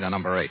register to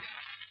number 8.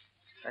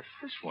 That's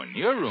this one,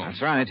 your room.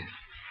 That's right.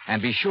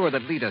 And be sure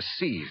that Lita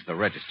sees the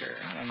register.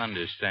 I don't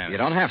understand. You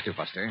don't have to,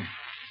 Buster.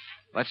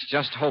 Let's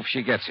just hope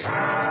she gets here.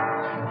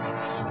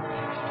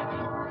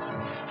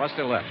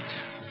 Buster left.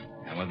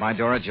 And with my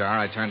door ajar,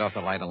 I turned off the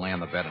light and lay on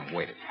the bed and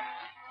waited.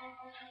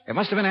 It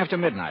must have been after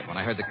midnight when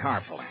I heard the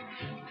car pulling.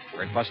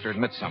 Heard Buster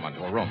admit someone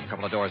to a room a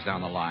couple of doors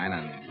down the line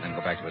and then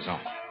go back to his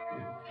own.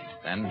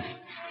 Then,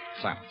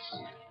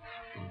 silence.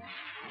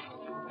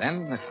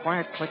 Then the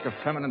quiet click of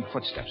feminine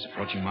footsteps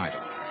approaching my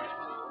door.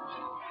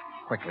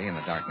 Quickly, in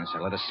the darkness, I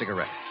lit a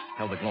cigarette,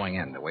 held the glowing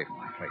end away from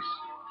my face.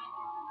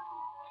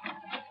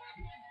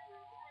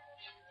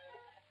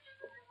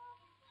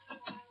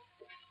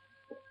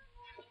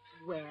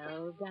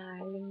 Well,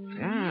 darling.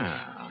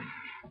 Yeah,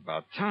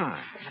 about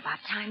time. About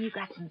time you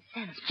got some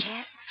sense,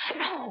 Chet.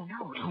 No,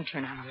 don't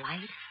turn on the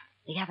light.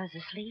 The others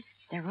asleep.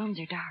 Their rooms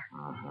are dark.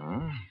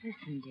 Uh-huh.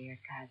 Listen, dear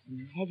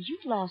cousin, have you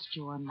lost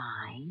your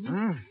mind?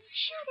 Hmm?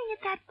 Shooting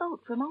at that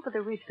boat from over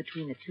the ridge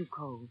between the two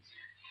coves.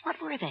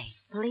 What were they?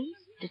 Police?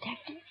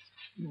 Detectives?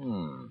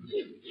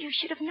 You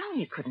should have known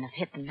you couldn't have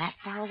hit them that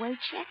far away,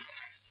 Chet.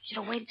 Should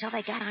have waited till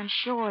they got on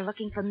shore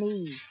looking for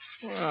me.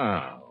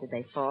 Wow. Did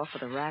they fall for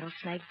the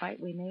rattlesnake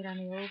bite we made on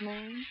the old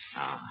man?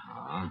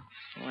 Uh-huh.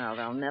 Well,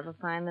 they'll never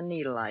find the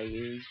needle I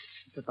used.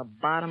 It's at the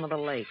bottom of the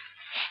lake.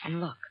 And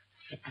look,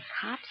 if the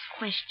cops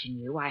question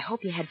you, I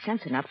hope you had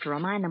sense enough to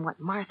remind them what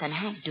Martha and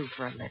Hank do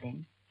for a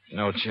living.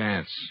 No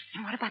chance.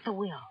 And what about the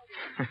will?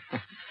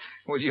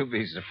 Would you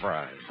be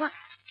surprised? What?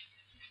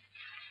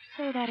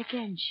 Say that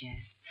again, Chet.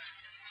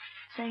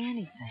 Say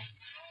anything.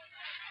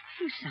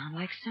 You sound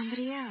like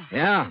somebody else.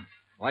 Yeah,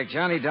 like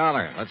Johnny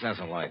Dollar. Let's have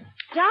some light.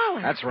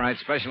 Dollar? That's right,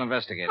 special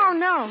investigator. Oh,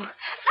 no.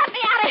 Let me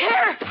out of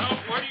here.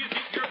 Now, where do you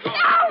think you're going?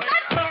 No,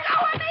 let me go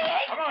of me.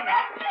 Come on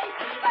now.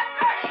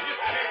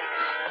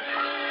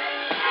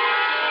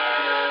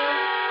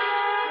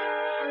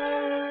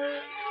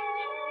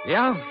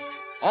 Yeah,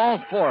 all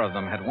 4 of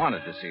them had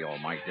wanted to see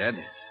old Mike dead.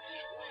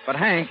 But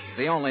Hank,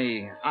 the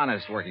only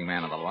honest working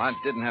man of the lot,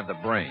 didn't have the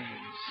brains.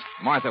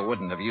 Martha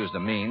wouldn't have used the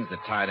means that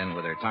tied in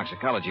with her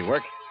toxicology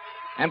work,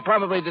 and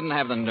probably didn't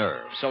have the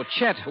nerve. So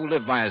Chet, who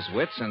lived by his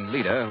wits, and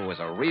Lita, who was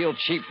a real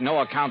cheap,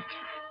 no-account...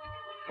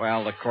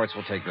 Well, the courts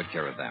will take good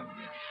care of them.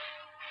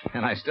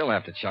 And I still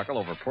have to chuckle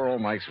over poor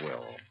old Mike's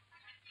will.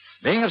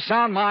 Being of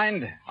sound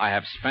mind, I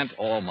have spent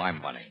all my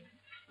money.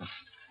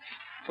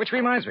 Which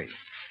reminds me,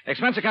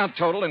 expense account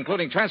total,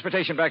 including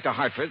transportation back to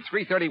Hartford,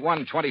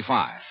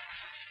 $331.25.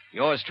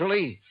 Yours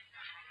truly,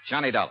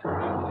 Johnny Dollar.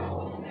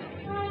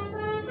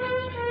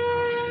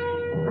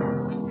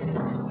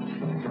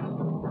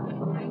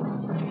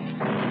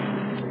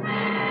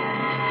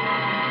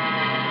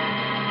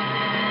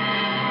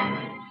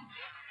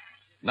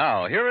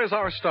 Now, here is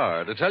our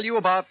star to tell you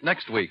about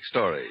next week's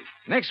story.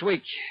 Next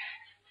week,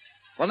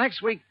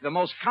 the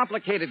most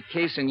complicated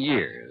case in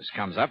years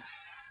comes up,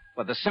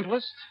 but the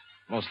simplest,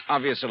 most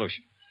obvious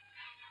solution.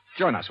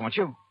 Join us, won't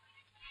you?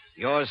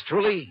 Yours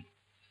truly,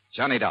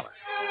 Johnny Dollar.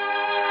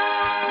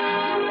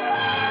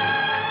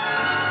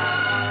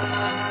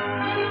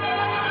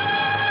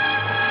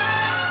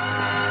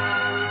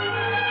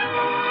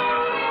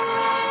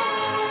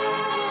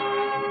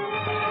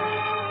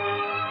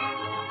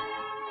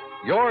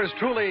 Yours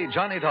truly,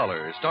 Johnny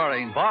Dollar,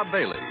 starring Bob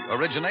Bailey,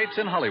 originates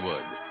in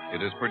Hollywood.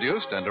 It is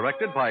produced and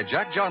directed by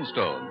Jack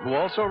Johnstone, who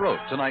also wrote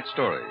tonight's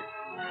story.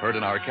 Heard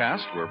in our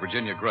cast were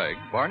Virginia Gregg,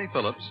 Barney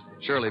Phillips,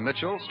 Shirley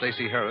Mitchell,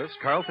 Stacey Harris,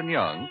 Carlton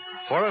Young,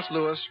 Forrest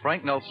Lewis,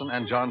 Frank Nelson,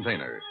 and John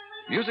Boehner.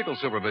 Musical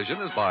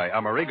supervision is by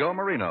Amerigo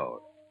Marino.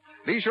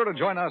 Be sure to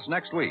join us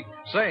next week,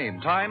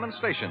 same time and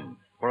station,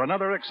 for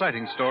another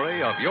exciting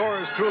story of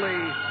yours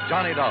truly,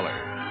 Johnny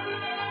Dollar.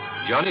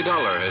 Johnny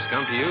Dollar has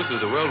come to you through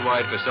the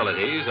worldwide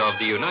facilities of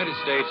the United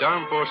States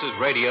Armed Forces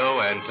Radio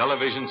and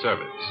Television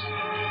Service.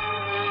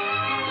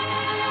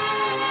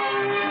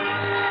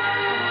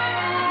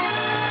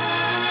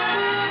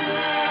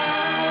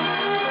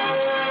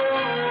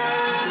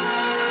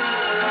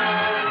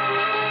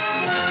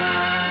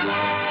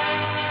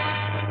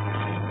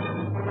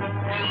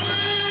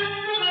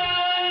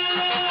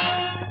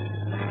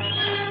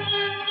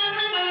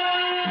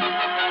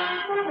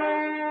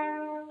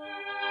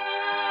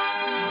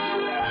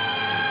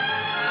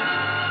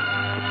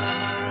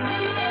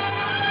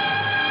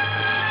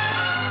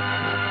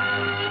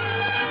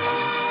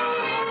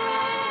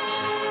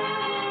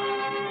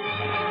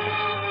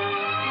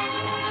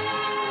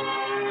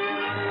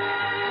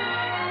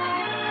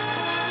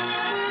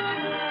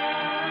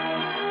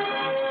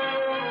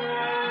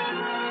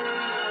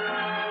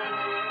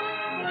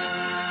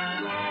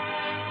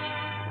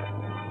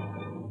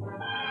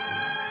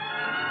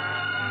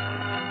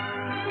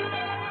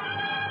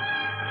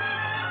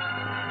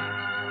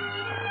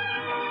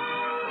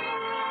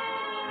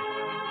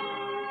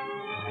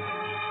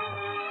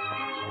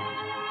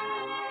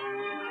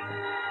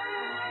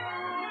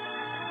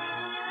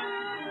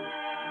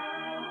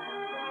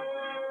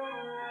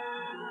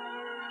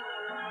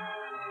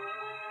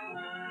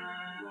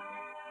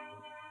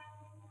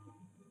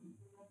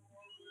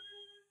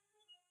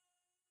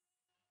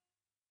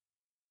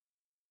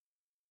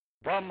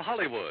 From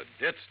Hollywood,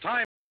 it's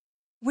time.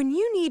 When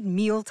you need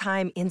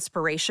mealtime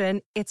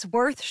inspiration, it's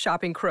worth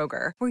shopping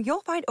Kroger, where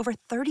you'll find over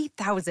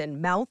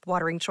 30,000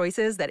 mouth-watering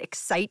choices that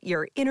excite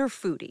your inner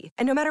foodie.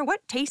 And no matter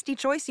what tasty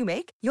choice you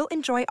make, you'll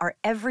enjoy our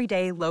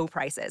everyday low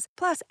prices,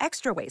 plus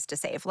extra ways to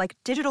save, like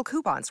digital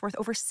coupons worth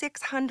over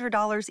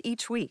 $600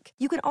 each week.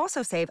 You can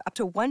also save up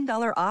to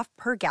 $1 off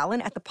per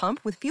gallon at the pump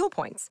with fuel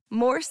points.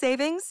 More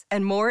savings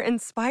and more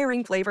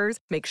inspiring flavors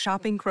make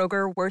shopping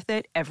Kroger worth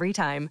it every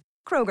time.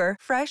 Kroger,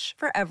 fresh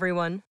for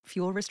everyone.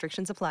 Fuel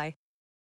restrictions apply.